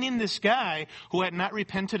defending this guy who had not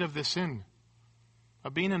repented of the sin,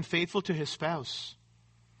 of being unfaithful to his spouse.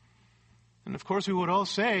 And of course we would all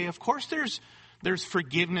say, of course there's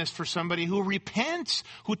forgiveness for somebody who repents,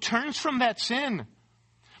 who turns from that sin.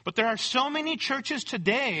 But there are so many churches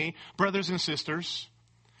today, brothers and sisters,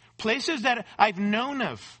 places that I've known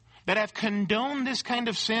of, that have condoned this kind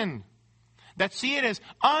of sin, that see it as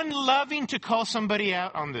unloving to call somebody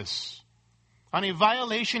out on this, on a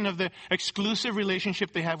violation of the exclusive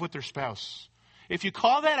relationship they have with their spouse. If you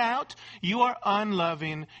call that out, you are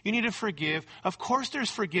unloving. You need to forgive. Of course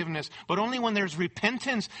there's forgiveness, but only when there's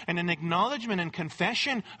repentance and an acknowledgement and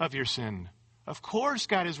confession of your sin. Of course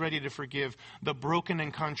God is ready to forgive the broken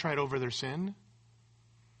and contrite over their sin.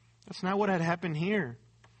 That's not what had happened here.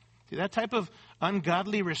 See, that type of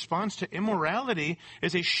ungodly response to immorality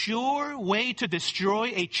is a sure way to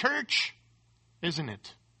destroy a church, isn't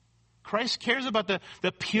it? Christ cares about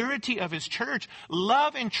the purity of His church.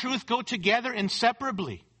 Love and truth go together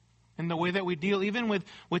inseparably in the way that we deal even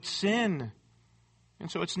with sin. And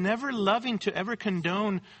so it's never loving to ever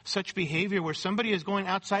condone such behavior where somebody is going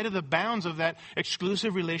outside of the bounds of that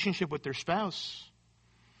exclusive relationship with their spouse.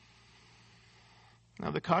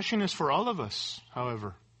 Now the caution is for all of us,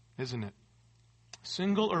 however, isn't it?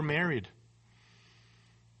 Single or married.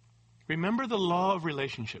 Remember the law of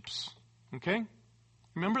relationships, okay?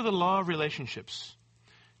 Remember the law of relationships.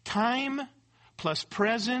 Time plus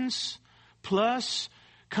presence plus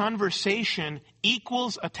conversation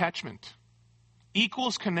equals attachment,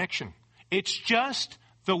 equals connection. It's just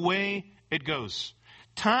the way it goes.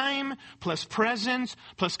 Time plus presence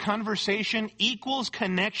plus conversation equals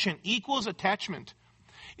connection, equals attachment.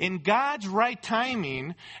 In God's right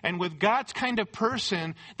timing and with God's kind of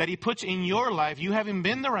person that He puts in your life, you having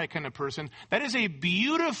been the right kind of person, that is a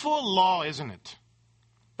beautiful law, isn't it?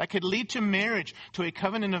 That could lead to marriage, to a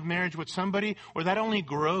covenant of marriage with somebody, or that only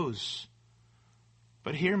grows.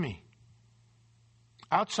 But hear me.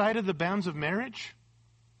 Outside of the bounds of marriage,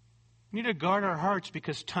 we need to guard our hearts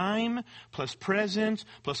because time plus presence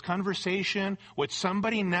plus conversation with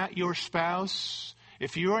somebody not your spouse,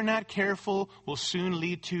 if you are not careful, will soon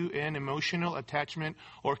lead to an emotional attachment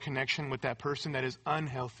or connection with that person that is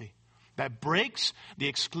unhealthy, that breaks the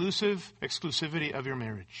exclusivity of your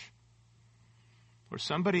marriage, where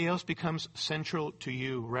somebody else becomes central to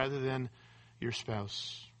you rather than your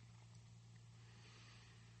spouse.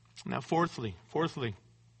 Now, fourthly,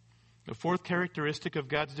 the fourth characteristic of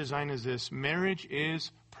God's design is this: marriage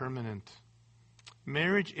is permanent.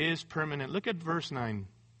 Marriage is permanent. Look at verse 9.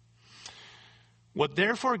 What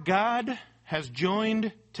therefore God has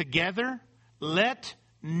joined together, let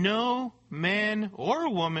no man or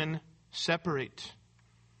woman separate.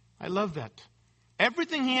 I love that.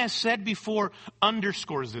 Everything he has said before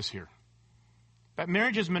underscores this here. That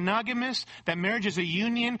marriage is monogamous, that marriage is a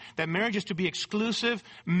union, that marriage is to be exclusive,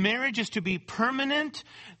 marriage is to be permanent.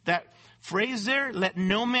 That phrase there, let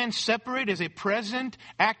no man separate, is a present,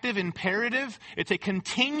 active imperative. It's a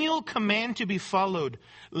continual command to be followed.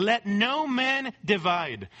 Let no man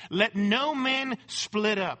divide. Let no man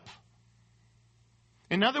split up.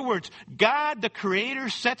 In other words, God, the Creator,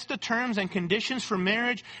 sets the terms and conditions for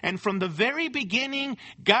marriage. And from the very beginning,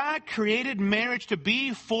 God created marriage to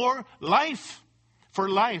be for life. For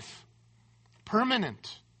life.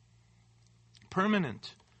 Permanent.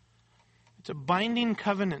 Permanent. It's a binding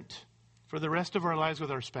covenant for the rest of our lives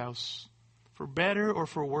with our spouse. For better or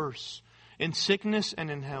for worse. In sickness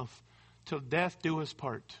and in health. Till death do us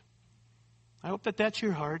part. I hope that that's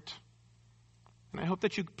your heart. And I hope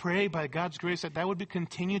that you pray by God's grace that would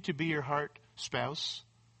continue to be your heart, spouse.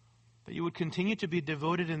 That you would continue to be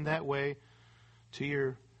devoted in that way to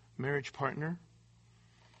your marriage partner.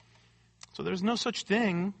 So there's no such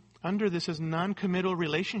thing under this as non-committal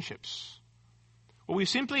relationships, where we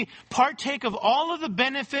simply partake of all of the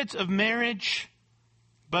benefits of marriage,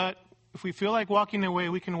 but if we feel like walking away,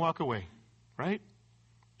 we can walk away, right?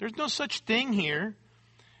 There's no such thing here.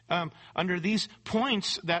 Under these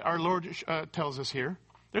points that our Lord tells us here,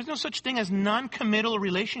 there's no such thing as non-committal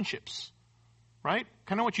relationships, right?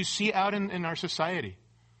 Kind of what you see out in our society.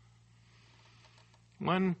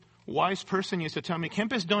 One wise person used to tell me,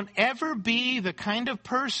 Kempis, don't ever be the kind of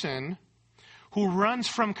person who runs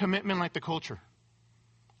from commitment like the culture.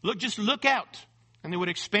 Just look out. And they would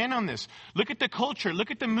expand on this. Look at the culture.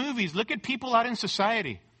 Look at the movies. Look at people out in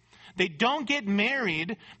society. They don't get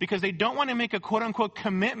married because they don't want to make a quote-unquote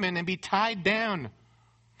commitment and be tied down.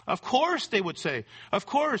 Of course, they would say. Of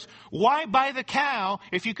course. Why buy the cow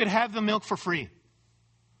if you could have the milk for free?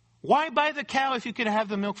 Why buy the cow if you could have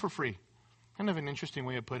the milk for free? Kind of an interesting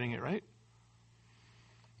way of putting it, right?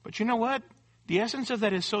 But you know what? The essence of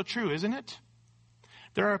that is so true, isn't it?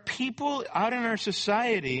 There are people out in our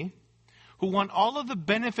society who want all of the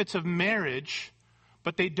benefits of marriage,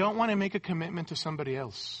 but they don't want to make a commitment to somebody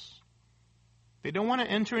else. They don't want to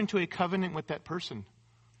enter into a covenant with that person.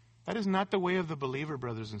 That is not the way of the believer,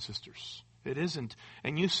 brothers and sisters. It isn't.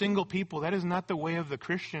 And you single people, that is not the way of the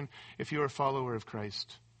Christian if you are a follower of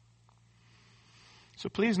Christ. So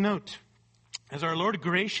please note, as our Lord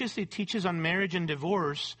graciously teaches on marriage and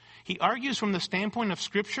divorce, he argues from the standpoint of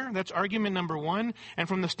Scripture. That's argument number one. And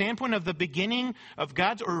from the standpoint of the beginning of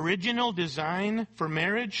God's original design for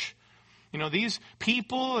marriage. You know, these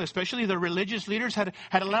people, especially the religious leaders, had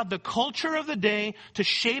allowed the culture of the day to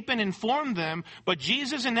shape and inform them. But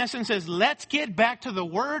Jesus, in essence, says, let's get back to the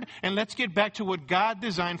Word and let's get back to what God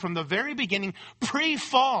designed from the very beginning,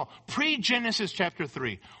 pre-fall, pre-Genesis chapter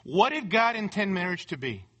 3. What did God intend marriage to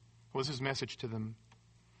be? What was his message to them?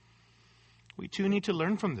 We too need to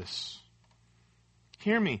learn from this.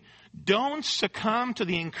 Hear me. Don't succumb to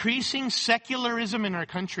the increasing secularism in our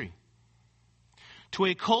country. To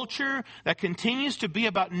a culture that continues to be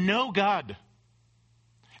about no God.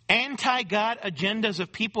 Anti-God agendas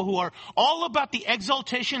of people who are all about the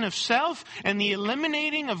exaltation of self and the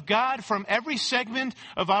eliminating of God from every segment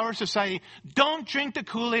of our society. Don't drink the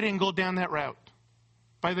Kool-Aid and go down that route.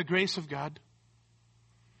 By the grace of God.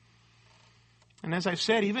 And as I've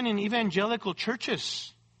said, even in evangelical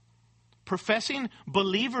churches, professing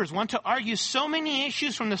believers want to argue so many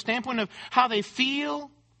issues from the standpoint of how they feel,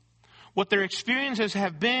 what their experiences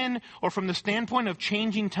have been, or from the standpoint of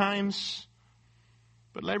changing times.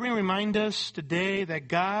 But let me remind us today that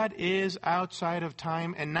God is outside of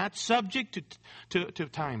time and not subject to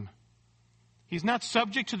time. He's not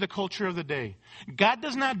subject to the culture of the day. God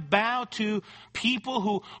does not bow to people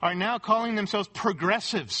who are now calling themselves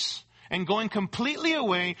progressives and going completely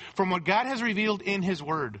away from what God has revealed in His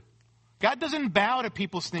Word. God doesn't bow to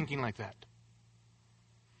people's thinking like that.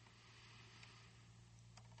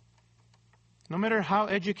 No matter how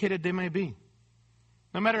educated they might be.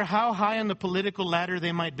 No matter how high on the political ladder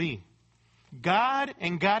they might be. God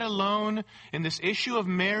and God alone in this issue of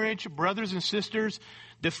marriage, brothers and sisters,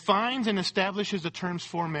 defines and establishes the terms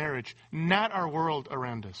for marriage. Not our world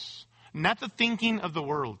around us. Not the thinking of the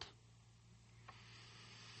world.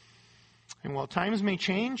 And while times may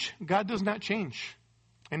change, God does not change.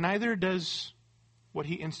 And neither does what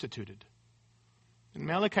he instituted. In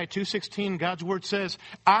Malachi 2:16, God's word says,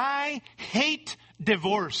 I hate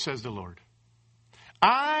divorce, says the Lord.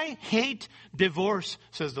 I hate divorce,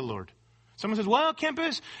 says the Lord. Someone says, well,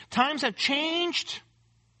 Kempis, times have changed,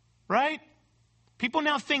 right? People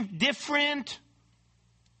now think different.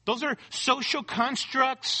 Those are social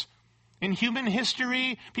constructs in human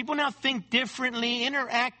history. People now think differently,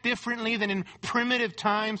 interact differently than in primitive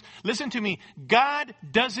times. Listen to me. God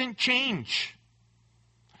doesn't change.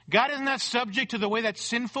 God is not subject to the way that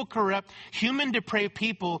sinful, corrupt, human, depraved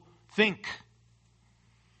people think.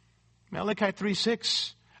 Malachi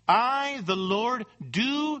 3:6. I, the Lord,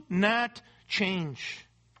 do not change.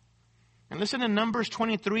 And listen to Numbers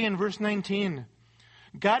 23 and verse 19.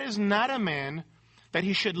 God is not a man that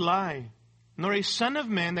he should lie, nor a son of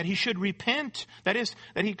man that he should repent. That is,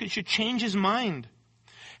 that he should change his mind.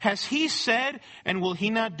 Has he said, and will he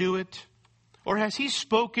not do it? Or has he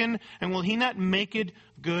spoken, and will he not make it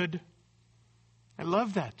good? I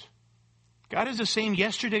love that. God is the same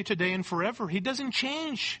yesterday, today, and forever. He doesn't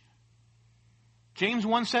change. James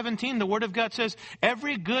 1:17, the Word of God says,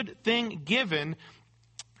 every good thing given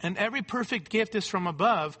and every perfect gift is from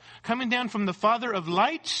above, coming down from the Father of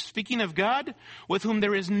lights, speaking of God, with whom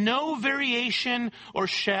there is no variation or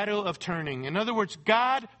shadow of turning. In other words,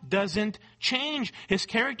 God doesn't change. His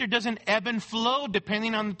character doesn't ebb and flow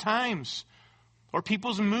depending on the times or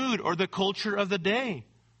people's mood or the culture of the day.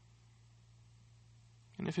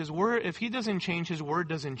 And if he doesn't change, his word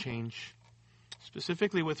doesn't change.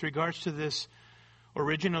 Specifically with regards to this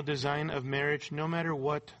original design of marriage, no matter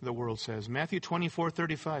what the world says. Matthew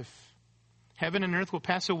 24:35. Heaven and earth will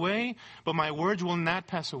pass away, but my words will not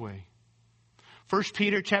pass away. 1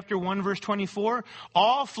 Peter chapter 1 verse 24.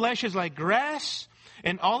 All flesh is like grass,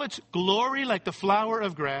 and all its glory like the flower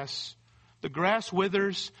of grass. The grass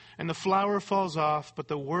withers and the flower falls off, but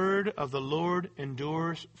the word of the Lord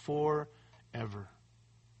endures forever.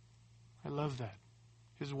 I love that.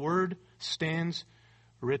 His word stands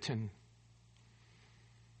written.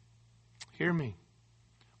 Hear me.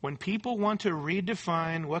 When people want to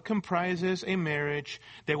redefine what comprises a marriage,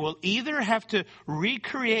 they will either have to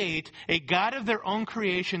recreate a God of their own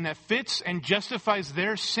creation that fits and justifies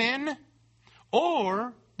their sin,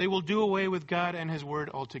 or they will do away with God and His Word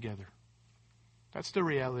altogether. That's the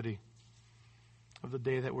reality of the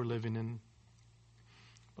day that we're living in.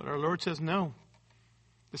 But our Lord says no.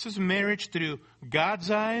 This is marriage through God's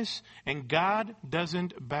eyes, and God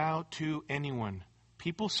doesn't bow to anyone.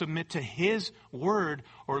 People submit to His word,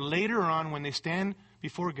 or later on when they stand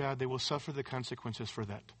before God, they will suffer the consequences for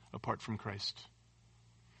that apart from Christ.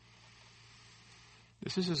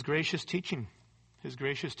 This is His gracious teaching. His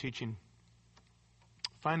gracious teaching.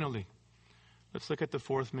 Finally, let's look at the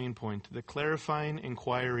fourth main point, the clarifying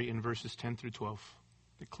inquiry in verses 10 through 12.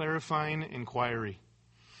 The clarifying inquiry.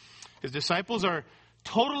 His disciples are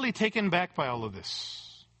totally taken back by all of this.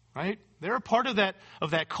 Right? They're a part of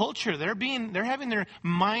that culture. They're having their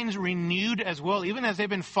minds renewed as well, even as they've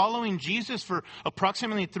been following Jesus for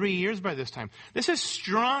approximately 3 years by this time. This is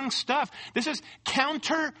strong stuff. This is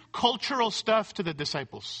counter-cultural stuff to the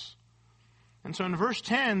disciples. And so in verse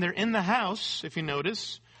 10, they're in the house, if you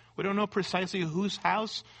notice. We don't know precisely whose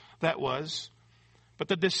house that was. But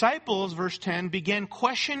the disciples, verse 10, began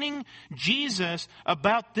questioning Jesus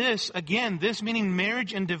about this. Again, this meaning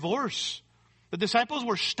marriage and divorce. The disciples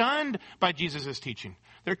were stunned by Jesus' teaching.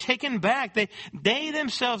 They're taken back. They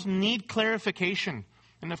themselves need clarification.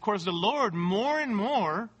 And of course, the Lord, more and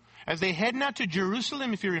more, as they head now to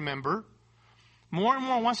Jerusalem, if you remember, more and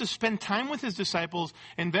more wants to spend time with His disciples,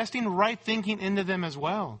 investing right thinking into them as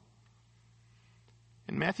well.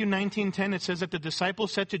 In Matthew 19:10, it says that the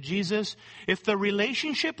disciples said to Jesus, if the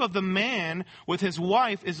relationship of the man with his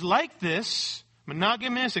wife is like this,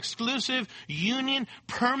 monogamous, exclusive, union,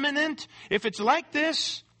 permanent, if it's like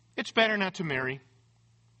this, it's better not to marry.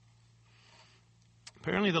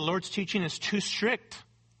 Apparently the Lord's teaching is too strict,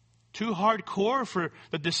 too hardcore for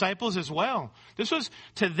the disciples as well. This was,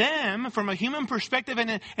 to them, from a human perspective,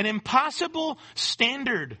 an impossible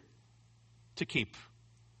standard to keep.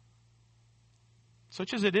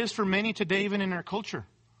 Such as it is for many today, even in our culture.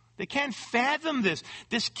 They can't fathom this.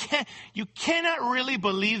 You cannot really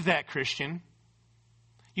believe that, Christian.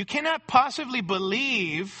 You cannot possibly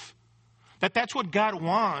believe that that's what God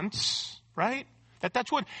wants, right? That's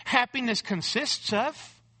what happiness consists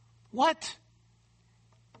of. What?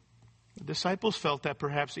 The disciples felt that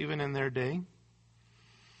perhaps even in their day.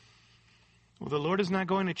 Well, the Lord is not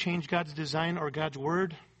going to change God's design or God's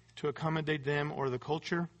word to accommodate them or the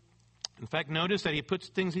culture. In fact, notice that He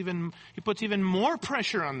puts even more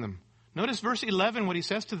pressure on them Notice verse 11, what he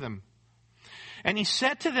says to them. And he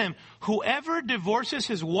said to them, whoever divorces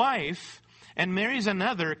his wife and marries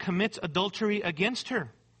another commits adultery against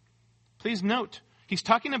her. Please note, he's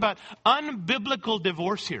talking about unbiblical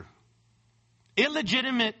divorce here.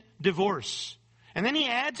 Illegitimate divorce. And then he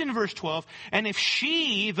adds in verse 12, and if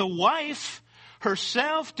she, the wife,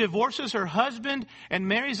 herself divorces her husband and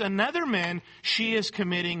marries another man, she is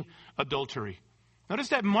committing adultery. Notice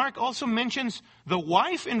that Mark also mentions the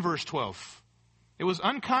wife in verse 12. It was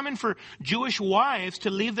uncommon for Jewish wives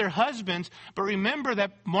to leave their husbands, but remember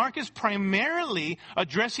that Mark is primarily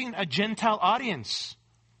addressing a Gentile audience.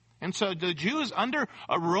 And so the Jews under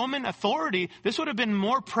a Roman authority, this would have been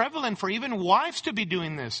more prevalent for even wives to be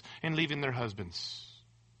doing this and leaving their husbands.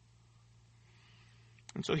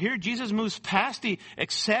 And so here Jesus moves past the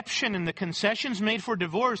exception and the concessions made for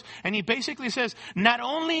divorce, and he basically says not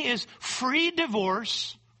only is free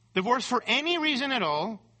divorce for any reason at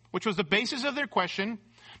all, which was the basis of their question,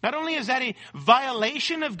 not only is that a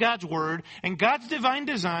violation of God's word and God's divine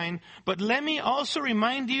design, but let me also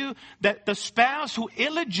remind you that the spouse who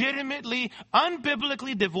illegitimately,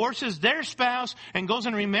 unbiblically divorces their spouse and goes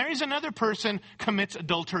and remarries another person commits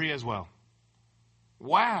adultery as well.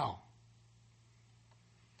 Wow.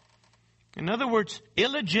 In other words,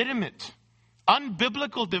 illegitimate,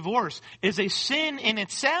 unbiblical divorce is a sin in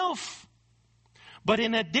itself. But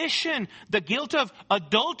in addition, the guilt of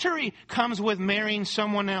adultery comes with marrying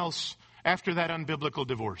someone else after that unbiblical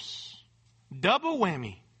divorce. Double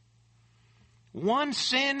whammy. One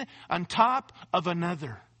sin on top of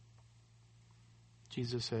another.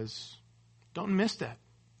 Jesus says, don't miss that.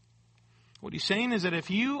 What he's saying is that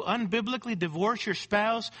if you unbiblically divorce your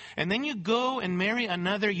spouse and then you go and marry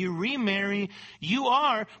another, you remarry, you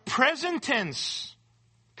are present tense.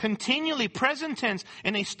 Continually present tense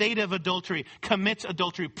in a state of adultery, commits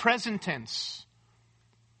adultery, present tense.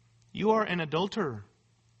 You are an adulterer.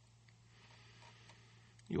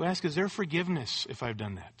 You ask, is there forgiveness if I've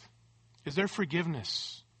done that? Is there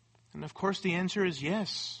forgiveness? And of course the answer is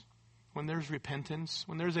yes. When there's repentance,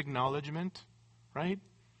 when there's acknowledgement, right?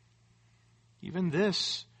 Even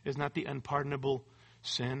this is not the unpardonable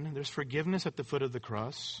sin. There's forgiveness at the foot of the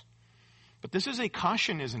cross. But this is a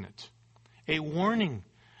caution, isn't it? A warning.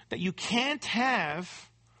 That you can't have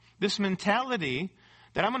this mentality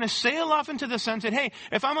that I'm going to sail off into the sunset. Hey,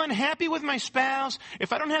 if I'm unhappy with my spouse,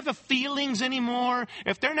 if I don't have the feelings anymore,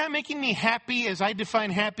 if they're not making me happy as I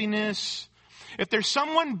define happiness, if there's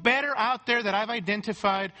someone better out there that I've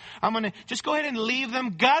identified, I'm going to just go ahead and leave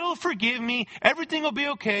them. God will forgive me. Everything will be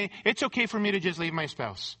okay. It's okay for me to just leave my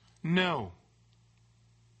spouse. No.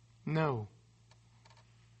 No.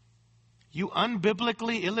 You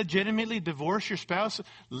unbiblically, illegitimately divorce your spouse,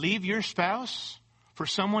 leave your spouse for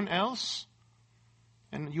someone else,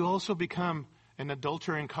 and you also become an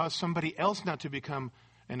adulterer and cause somebody else not to become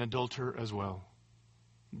an adulterer as well.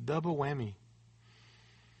 Double whammy.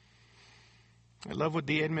 I love what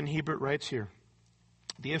D. Edmund Hebert writes here.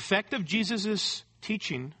 The effect of Jesus'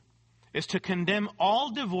 teaching is to condemn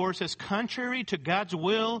all divorce as contrary to God's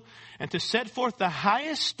will and to set forth the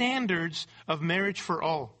highest standards of marriage for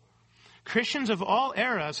all. Christians of all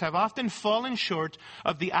eras have often fallen short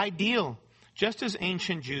of the ideal, just as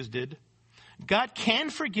ancient Jews did. God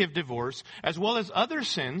can forgive divorce as well as other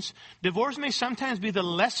sins. Divorce may sometimes be the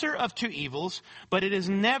lesser of two evils, but it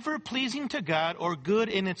is never pleasing to God or good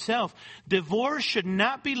in itself. Divorce should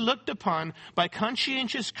not be looked upon by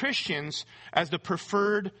conscientious Christians as the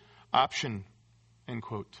preferred option. End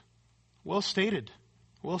quote. Well stated.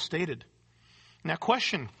 Well stated. Now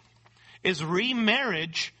question. Is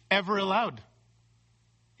remarriage ever allowed?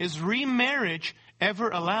 Is remarriage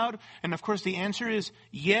ever allowed? And of course the answer is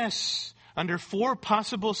yes, under 4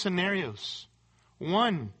 possible scenarios.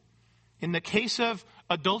 1, in the case of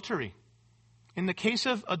adultery. In the case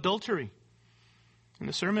of adultery. In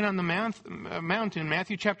the Sermon on the Mount in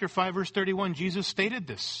Matthew chapter 5 verse 31, Jesus stated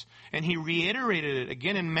this. And he reiterated it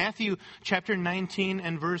again in Matthew chapter 19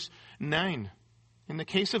 and verse 9. In the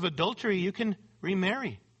case of adultery, you can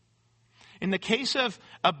remarry. In the case of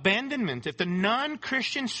abandonment, if the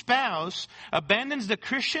non-Christian spouse abandons the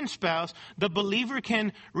Christian spouse, the believer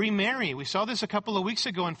can remarry. We saw this a couple of weeks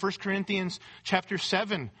ago in 1 Corinthians chapter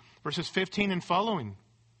 7, verses 15 and following.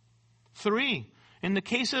 3, in the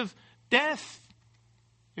case of death,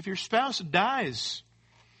 if your spouse dies,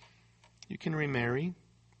 you can remarry.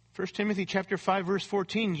 1 Timothy chapter 5, verse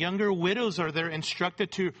 14, younger widows are there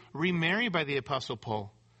instructed to remarry by the Apostle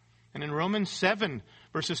Paul. And in Romans 7,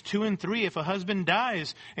 verses 2 and 3, if a husband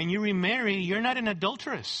dies and you remarry, you're not an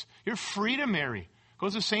adulteress. You're free to marry.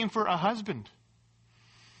 Goes the same for a husband.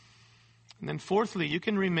 And then fourthly, you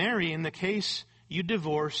can remarry in the case you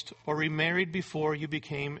divorced or remarried before you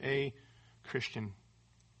became a Christian.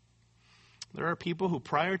 There are people who,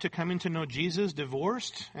 prior to coming to know Jesus,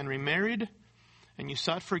 divorced and remarried, and you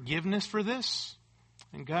sought forgiveness for this,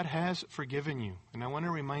 and God has forgiven you. And I want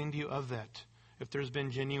to remind you of that, if there's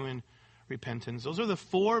been genuine repentance. Those are the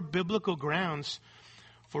 4 biblical grounds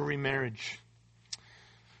for remarriage.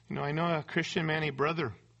 You know, I know a Christian man, a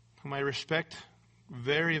brother, whom I respect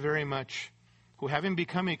very, very much, who, having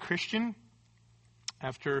become a Christian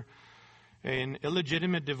after an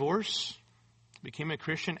illegitimate divorce, became a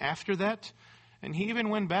Christian after that, and he even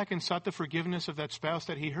went back and sought the forgiveness of that spouse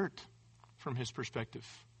that he hurt from his perspective.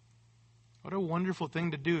 What a wonderful thing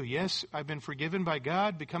to do. Yes, I've been forgiven by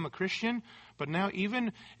God, become a Christian, but now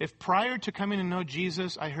even if prior to coming to know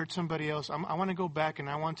Jesus, I hurt somebody else, I want to go back and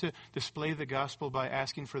I want to display the gospel by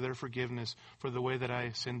asking for their forgiveness for the way that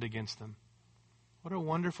I sinned against them. What a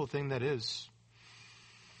wonderful thing that is.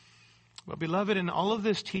 But beloved, in all of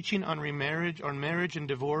this teaching on remarriage, on marriage and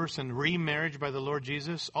divorce and remarriage by the Lord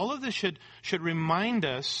Jesus, all of this should remind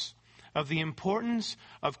us of the importance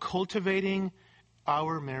of cultivating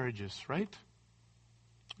our marriages, right?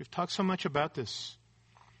 We've talked so much about this.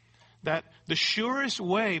 That the surest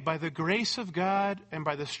way, by the grace of God and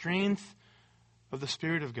by the strength of the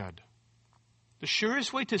Spirit of God, the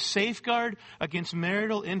surest way to safeguard against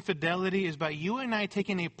marital infidelity is by you and I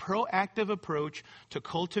taking a proactive approach to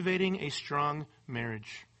cultivating a strong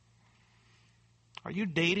marriage. Are you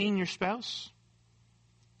dating your spouse?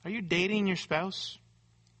 Are you dating your spouse?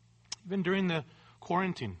 Even during the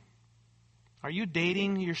quarantine. Are you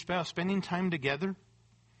dating your spouse, spending time together?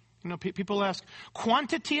 You know, people ask,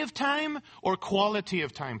 quantity of time or quality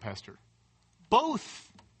of time, Pastor?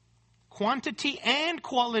 Both. Quantity and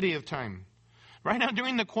quality of time. Right now,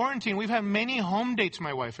 during the quarantine, we've had many home dates,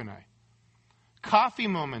 my wife and I. Coffee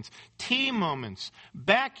moments, tea moments,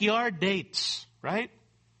 backyard dates, right?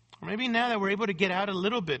 Or maybe now that we're able to get out a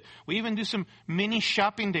little bit, we even do some mini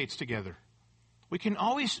shopping dates together. We can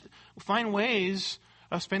always find ways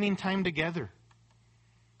of spending time together.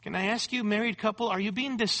 Can I ask you, married couple, are you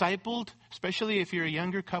being discipled, especially if you're a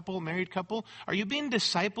younger couple, married couple? Are you being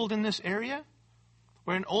discipled in this area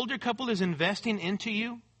where an older couple is investing into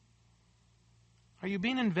you? Are you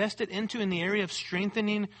being invested into in the area of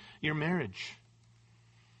strengthening your marriage?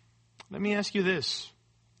 Let me ask you this.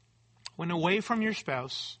 When away from your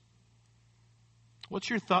spouse, what's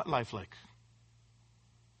your thought life like?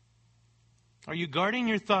 Are you guarding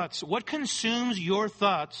your thoughts? What consumes your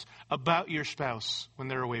thoughts about your spouse when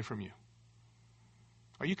they're away from you?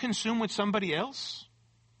 Are you consumed with somebody else?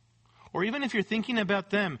 Or even if you're thinking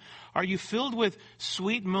about them, are you filled with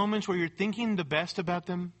sweet moments where you're thinking the best about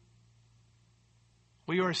them?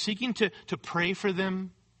 Where you are seeking to pray for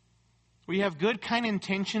them? Where you have good, kind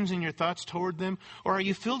intentions in your thoughts toward them? Or are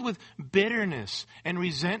you filled with bitterness and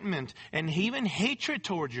resentment and even hatred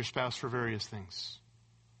towards your spouse for various things?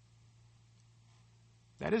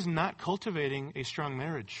 That is not cultivating a strong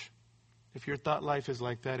marriage. If your thought life is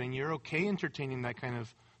like that and you're okay entertaining that kind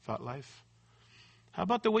of thought life. How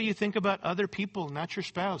about the way you think about other people, not your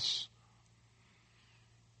spouse?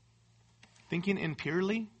 Thinking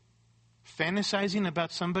impurely? Fantasizing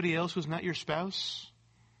about somebody else who's not your spouse?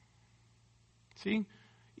 See,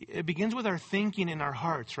 it begins with our thinking in our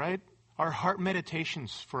hearts, right? Our heart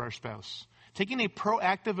meditations for our spouse. Taking a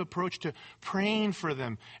proactive approach to praying for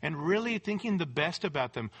them and really thinking the best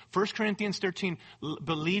about them. 1 Corinthians 13,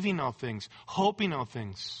 believing all things, hoping all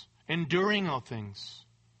things, enduring all things.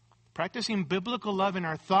 Practicing biblical love in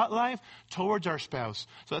our thought life towards our spouse.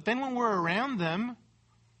 So that then when we're around them,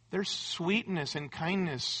 there's sweetness and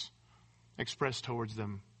kindness expressed towards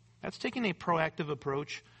them. That's taking a proactive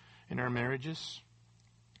approach in our marriages.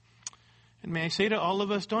 And may I say to all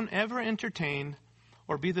of us, don't ever entertain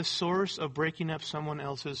or be the source of breaking up someone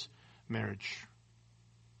else's marriage.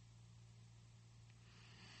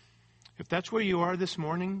 If that's where you are this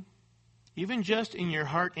morning, even just in your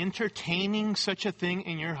heart, entertaining such a thing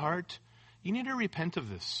in your heart, you need to repent of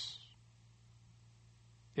this.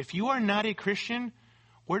 If you are not a Christian,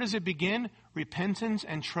 where does it begin? Repentance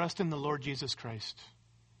and trust in the Lord Jesus Christ.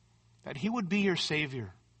 That He would be your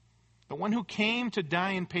Savior. The one who came to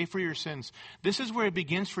die and pay for your sins. This is where it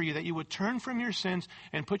begins for you, that you would turn from your sins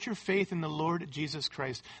and put your faith in the Lord Jesus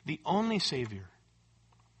Christ, the only Savior.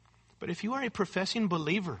 But if you are a professing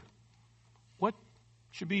believer, what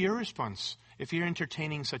should be your response if you're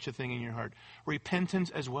entertaining such a thing in your heart? Repentance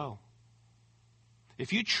as well.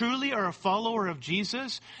 If you truly are a follower of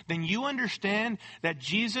Jesus, then you understand that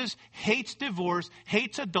Jesus hates divorce,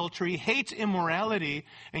 hates adultery, hates immorality,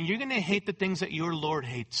 and you're going to hate the things that your Lord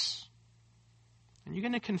hates. And you're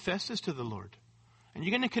going to confess this to the Lord. And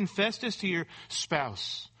you're going to confess this to your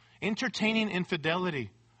spouse, entertaining infidelity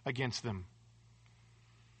against them.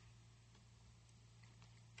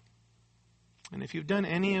 And if you've done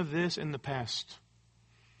any of this in the past,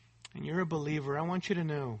 and you're a believer, I want you to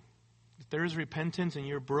know that there is repentance and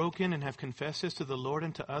you're broken and have confessed this to the Lord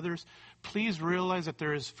and to others. Please realize that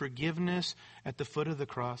there is forgiveness at the foot of the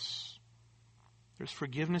cross. There's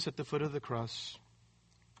forgiveness at the foot of the cross.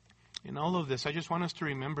 In all of this, I just want us to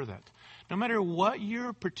remember that. No matter what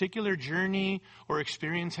your particular journey or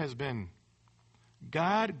experience has been,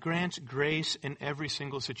 God grants grace in every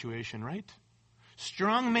single situation, right?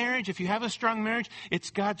 Strong marriage, if you have a strong marriage,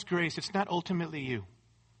 it's God's grace. It's not ultimately you.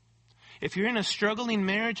 If you're in a struggling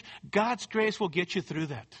marriage, God's grace will get you through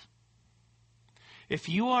that. If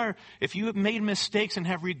you have made mistakes and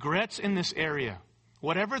have regrets in this area,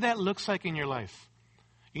 whatever that looks like in your life,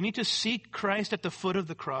 you need to seek Christ at the foot of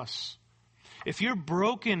the cross. If you're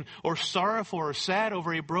broken or sorrowful or sad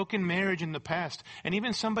over a broken marriage in the past, and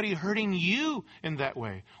even somebody hurting you in that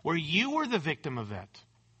way, where you were the victim of that,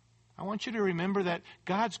 I want you to remember that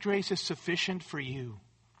God's grace is sufficient for you.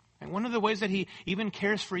 And one of the ways that He even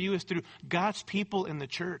cares for you is through God's people in the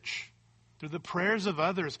church, through the prayers of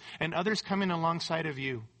others and others coming alongside of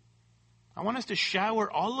you. I want us to shower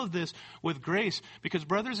all of this with grace because,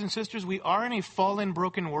 brothers and sisters, we are in a fallen,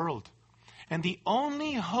 broken world. And the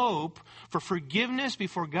only hope for forgiveness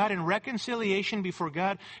before God and reconciliation before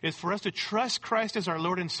God is for us to trust Christ as our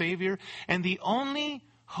Lord and Savior. And the only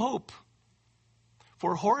hope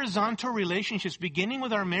for horizontal relationships, beginning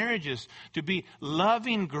with our marriages, to be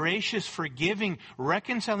loving, gracious, forgiving,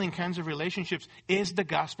 reconciling kinds of relationships, is the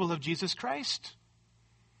gospel of Jesus Christ.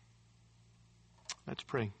 Let's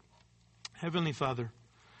pray. Heavenly Father,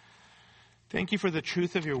 thank you for the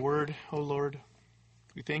truth of your word, O Lord.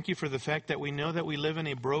 We thank you for the fact that we know that we live in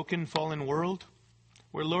a broken, fallen world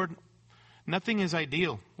where, Lord, nothing is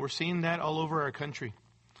ideal. We're seeing that all over our country.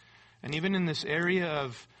 And even in this area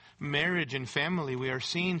of marriage and family, we are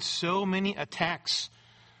seeing so many attacks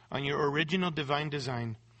on your original divine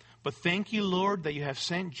design. But thank you, Lord, that you have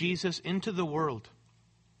sent Jesus into the world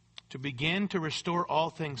to begin to restore all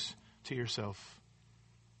things to yourself.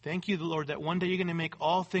 Thank you, Lord, that one day you're going to make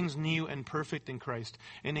all things new and perfect in Christ,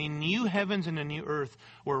 in a new heavens and a new earth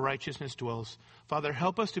where righteousness dwells. Father,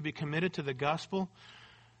 help us to be committed to the gospel,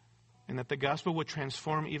 and that the gospel would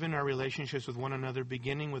transform even our relationships with one another,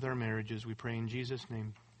 beginning with our marriages. We pray in Jesus'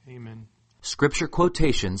 name. Amen. Scripture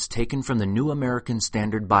quotations taken from the New American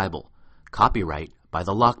Standard Bible. Copyright by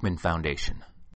the Lockman Foundation.